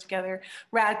shows together.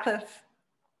 Radcliffe,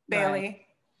 Bailey.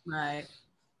 Right.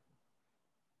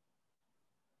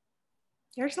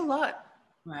 There's a lot.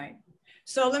 Right.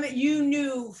 So you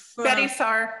knew from Betty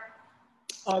Saar.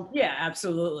 Oh yeah,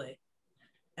 absolutely.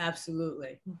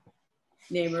 Absolutely.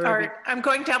 Name her. Art. I'm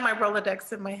going down my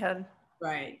Rolodex in my head.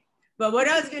 Right. But what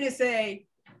I was gonna say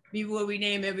before we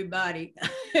name everybody.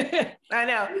 I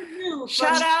know.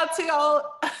 Shout out to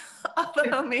all the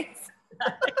homies.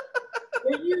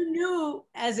 What you knew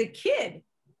as a kid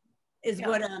is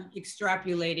what I'm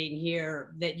extrapolating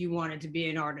here, that you wanted to be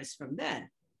an artist from then.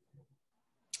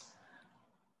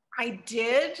 I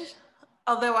did,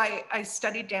 although I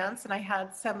studied dance and I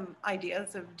had some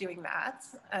ideas of doing that.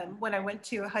 When I went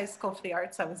to high school for the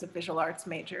arts, I was a visual arts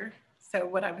major. So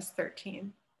when I was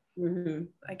 13,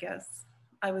 I guess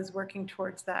I was working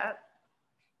towards that.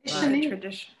 Shinique,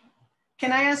 tradition.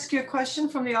 Can I ask you a question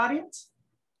from the audience?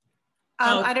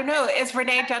 I don't know. Is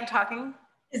Renee done talking?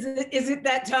 Is it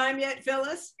that time yet,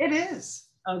 Phyllis? It is.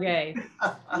 Okay.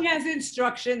 He has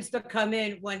instructions to come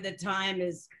in when the time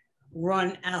is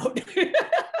run out.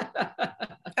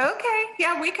 Okay.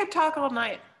 Yeah, we could talk all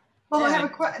night. Well,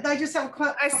 I just have a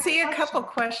question. I see a couple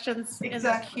questions in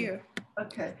the queue.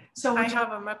 Okay. So I have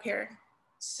them up here.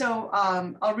 So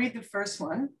I'll read the first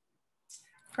one.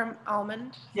 From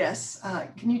Almond. Yes.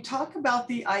 Can you talk about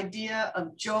the idea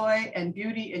of joy and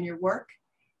beauty in your work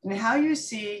and how you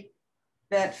see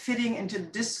that fitting into the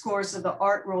discourse of the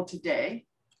art world today?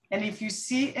 And if you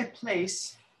see a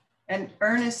place, an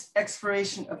earnest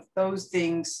exploration of those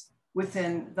things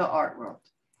within the art world.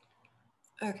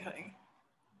 Okay.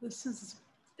 This is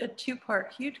a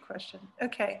two-part huge question.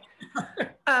 Okay.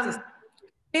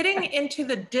 Fitting into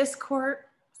the discourse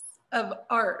of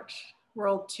art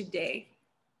world today.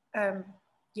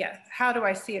 Yeah, how do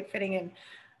I see it fitting in?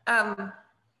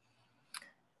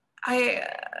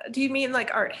 Do you mean like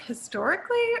art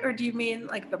historically, or do you mean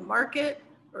like the market,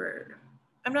 or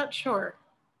I'm not sure.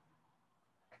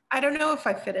 I don't know if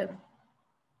I fit in.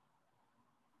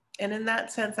 And in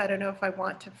that sense, I don't know if I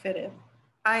want to fit in.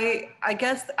 I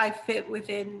guess I fit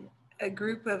within a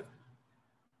group of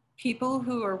people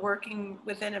who are working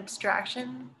within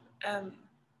abstraction.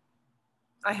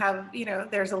 I have, you know,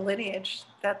 there's a lineage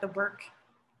that the work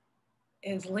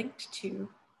is linked to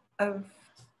of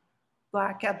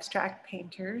Black abstract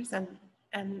painters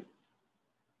and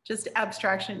just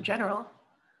abstraction in general.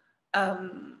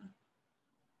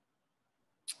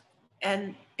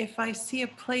 And if I see a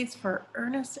place for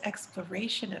earnest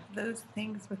exploration of those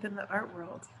things within the art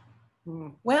world,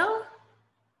 well,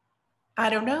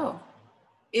 I don't know.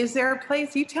 Is there a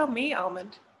place? You tell me,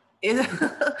 Almond.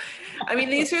 I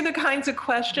mean, these are the kinds of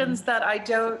questions that I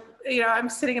don't, you know, I'm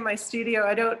sitting in my studio.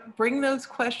 I don't bring those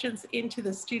questions into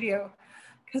the studio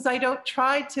because I don't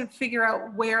try to figure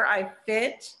out where I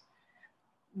fit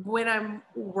when I'm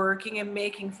working and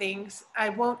making things. I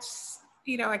won't,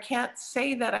 you know, I can't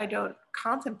say that I don't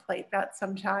contemplate that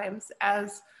sometimes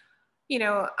as, you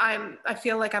know, I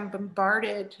feel like I'm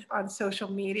bombarded on social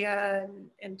media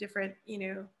and different, you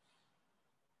know,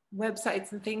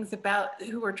 websites and things about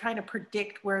who are trying to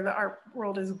predict where the art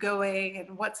world is going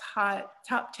and what's hot,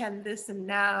 top 10 this and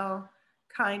now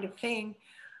kind of thing.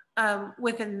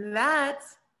 Within that,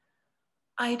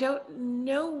 I don't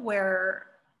know where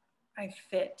I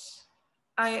fit.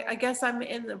 I guess I'm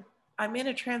in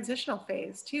a transitional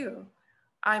phase too.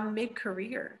 I'm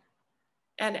mid-career.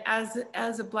 And as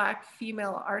a Black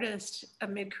female artist, a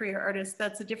mid-career artist,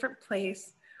 that's a different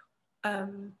place.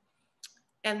 And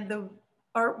the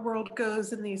art world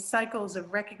goes in these cycles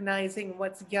of recognizing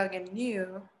what's young and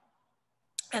new,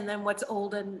 and then what's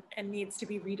old and needs to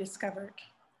be rediscovered.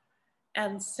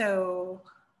 And so,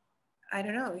 I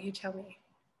don't know, you tell me.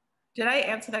 Did I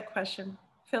answer that question?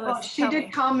 Phyllis, well, she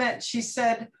did comment, she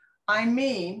said, I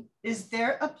mean, is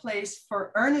there a place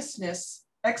for earnestness,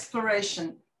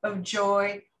 exploration of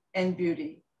joy and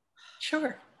beauty?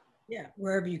 Sure. Yeah,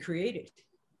 wherever you create it.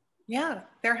 Yeah,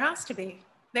 there has to be.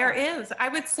 There is. I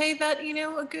would say that, you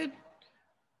know,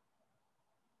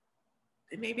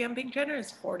 maybe I'm being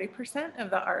generous, 40% of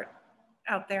the art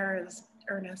out there is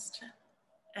earnest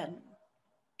and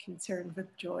concerned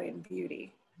with joy and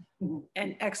beauty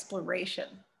and exploration.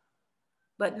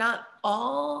 But not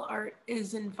all art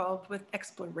is involved with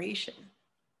exploration.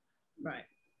 Right.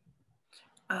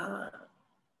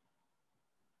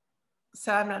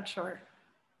 So I'm not sure.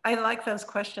 I like those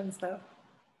questions though.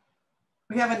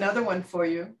 We have another one for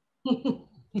you.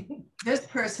 This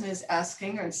person is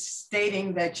asking or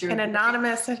stating that you're an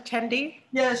anonymous attendee.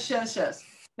 Yes.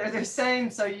 They're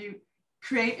saying, so you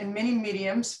create in many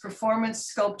mediums, performance,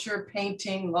 sculpture,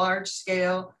 painting, large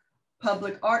scale,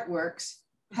 public artworks.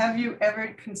 Have you ever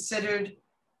considered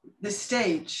the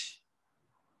stage?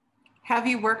 Have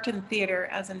you worked in theater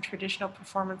as in traditional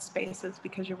performance spaces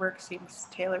because your work seems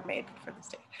tailor-made for the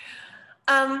stage?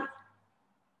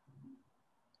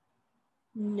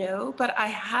 No, but I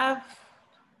have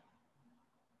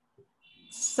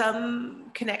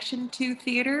some connection to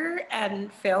theater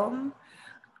and film.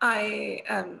 I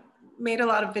made a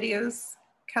lot of videos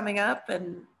coming up,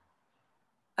 and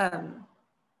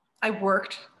I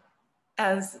worked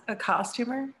as a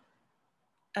costumer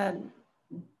and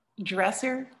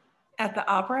dresser at the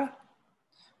opera,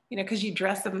 you know, because you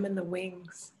dress them in the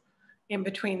wings in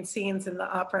between scenes in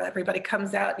the opera. Everybody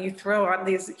comes out and you throw on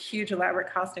these huge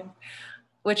elaborate costumes,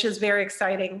 which is very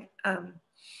exciting.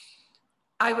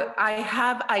 I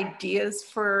have ideas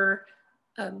for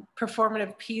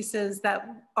performative pieces that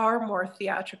are more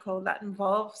theatrical, that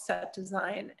involve set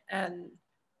design and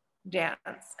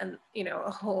dance and, you know,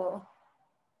 a whole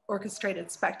orchestrated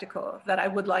spectacle that I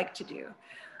would like to do.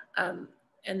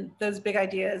 And those big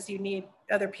ideas, you need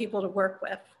other people to work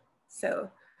with.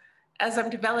 So as I'm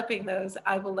developing those,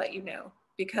 I will let you know,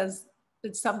 because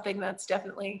it's something that's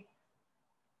definitely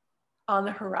on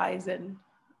the horizon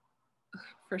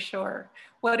for sure.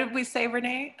 What did we say,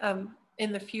 Renee?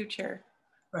 In the future.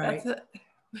 Right.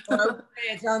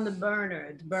 It's on the burner.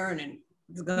 It's burning.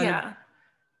 It's gonna. Yeah.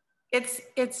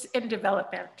 It's in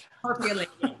development. Percolating.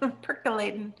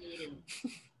 Percolating.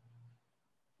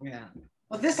 Yeah.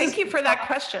 Well, thank you for that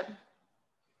question.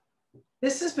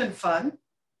 This has been fun.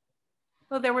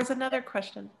 Well, there was another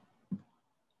question.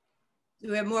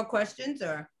 Do we have more questions,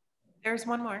 or? There's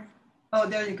one more. Oh,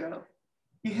 there you go.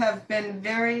 You have been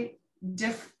very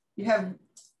different.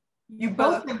 You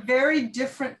both have very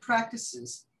different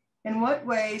practices. In what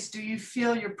ways do you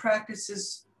feel your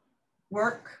practices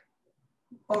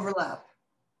overlap?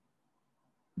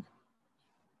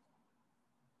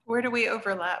 Where do we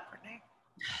overlap, Renee?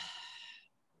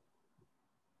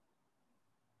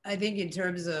 I think in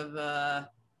terms of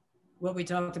what we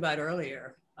talked about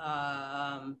earlier,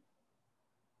 the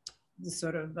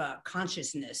sort of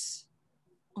consciousness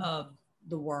of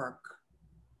the work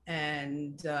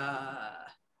and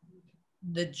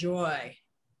the joy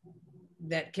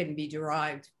that can be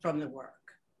derived from the work.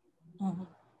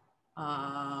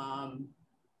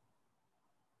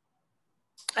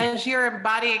 As you're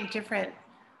embodying different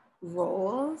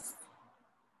roles,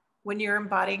 when you're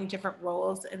embodying different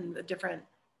roles in the different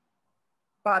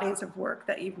bodies of work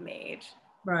that you've made.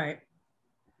 Right.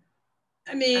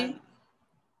 I mean,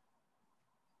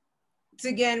 it's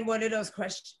again one of those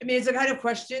questions. I mean, it's a kind of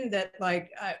question that,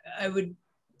 like, I would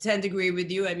tend to agree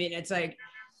with you. I mean, it's like,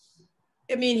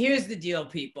 I mean, here's the deal,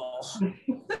 people.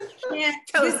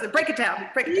 Tell us, break it down.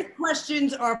 These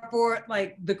questions are for,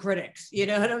 like, the critics, you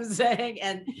know what I'm saying?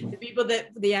 And the people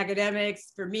the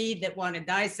academics, for me, that want to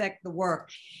dissect the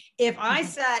work. If I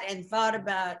sat and thought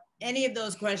about any of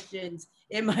those questions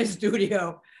in my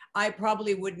studio, I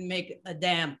probably wouldn't make a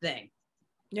damn thing.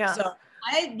 Yeah. So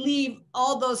I leave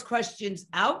all those questions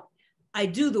out. I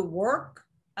do the work.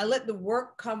 I let the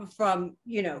work come from,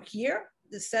 you know, here,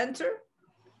 the center,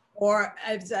 or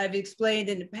as I've explained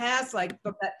in the past, like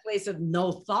from that place of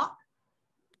no thought,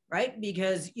 right?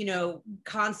 Because, you know,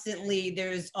 constantly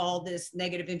there's all this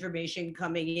negative information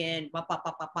coming in, pop, pop,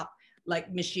 pop, pop, pop,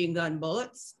 like machine gun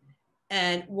bullets.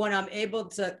 And when I'm able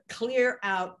to clear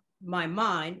out my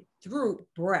mind through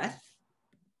breath,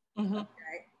 okay,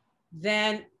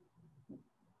 then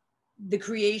the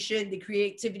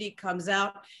creativity comes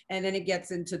out, and then it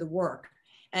gets into the work.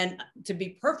 And to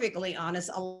be perfectly honest,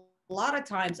 a lot of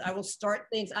times I will start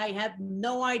things, I have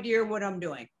no idea what I'm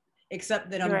doing, except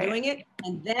that I'm doing it.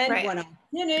 And then when I'm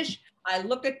finished, I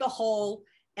look at the whole,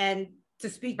 and to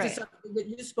speak to something that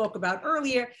you spoke about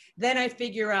earlier, then I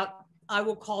figure out, I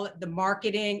will call it the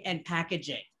marketing and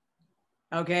packaging.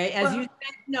 Okay, as you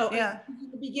said, no, in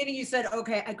the beginning you said,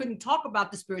 okay, I couldn't talk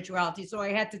about the spirituality, so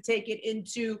I had to take it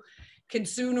into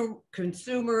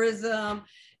consumerism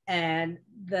and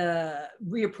the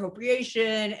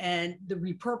reappropriation and the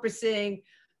repurposing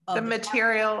the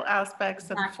material aspects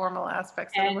and the formal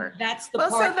aspects of the work. That's the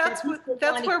part. So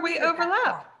that's where we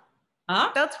overlap.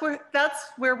 Huh? That's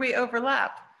where we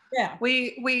overlap. Yeah.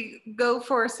 We go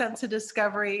for a sense of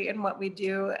discovery in what we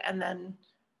do, and then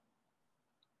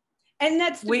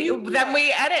that's we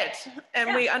edit,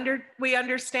 and we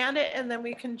understand it, and then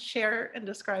we can share and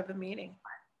describe the meaning.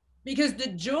 Because the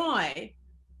joy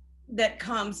that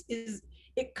comes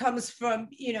comes from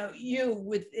you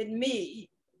within me,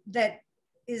 that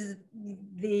is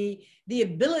the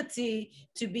ability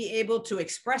to be able to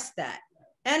express that.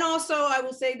 And also, I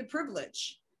will say, the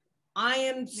privilege. I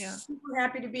am super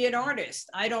happy to be an artist.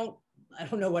 I don't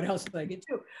know what else I could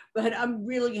do, but I'm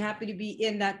really happy to be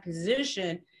in that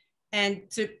position and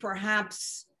to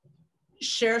perhaps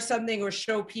share something or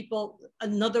show people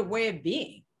another way of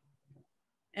being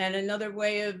and another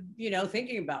way of,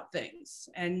 thinking about things,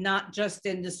 and not just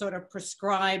in the sort of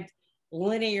prescribed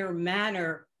linear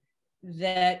manner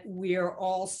that we are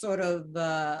all sort of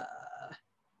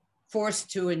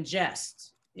forced to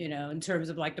ingest, in terms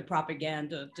of like the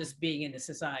propaganda of just being in the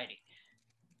society.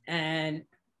 And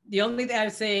the only thing I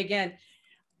would say, again,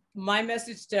 my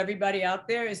message to everybody out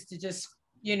there is to just,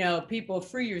 people,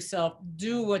 free yourself,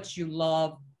 do what you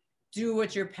love, do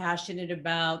what you're passionate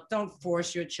about. Don't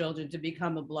force your children to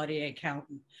become a bloody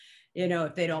accountant,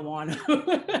 if they don't want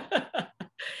to.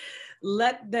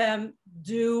 Let them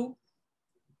do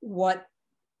what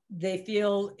they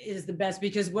feel is the best,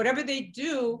 because whatever they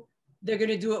do, they're going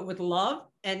to do it with love,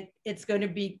 and it's going to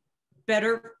be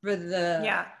better for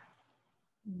the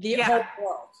whole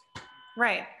world.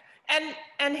 Right.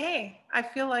 And hey, I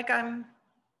feel like I'm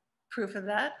proof of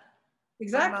that.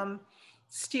 Exactly. My mom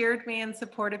steered me and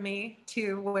supported me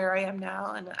to where I am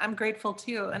now, and I'm grateful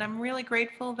too. And I'm really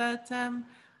grateful that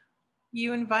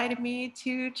you invited me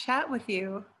to chat with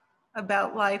you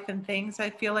about life and things. I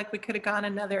feel like we could have gone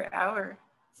another hour.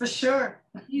 For sure.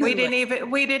 We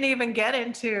didn't even get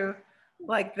into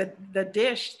like the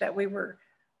dish that we were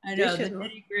dishing. The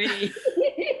nitty-gritty.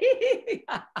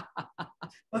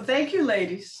 Well, thank you,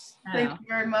 ladies. Thank you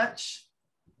very much.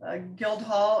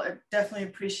 Guildhall definitely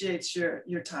appreciates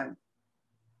your time.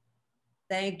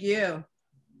 Thank you.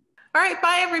 All right,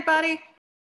 bye everybody.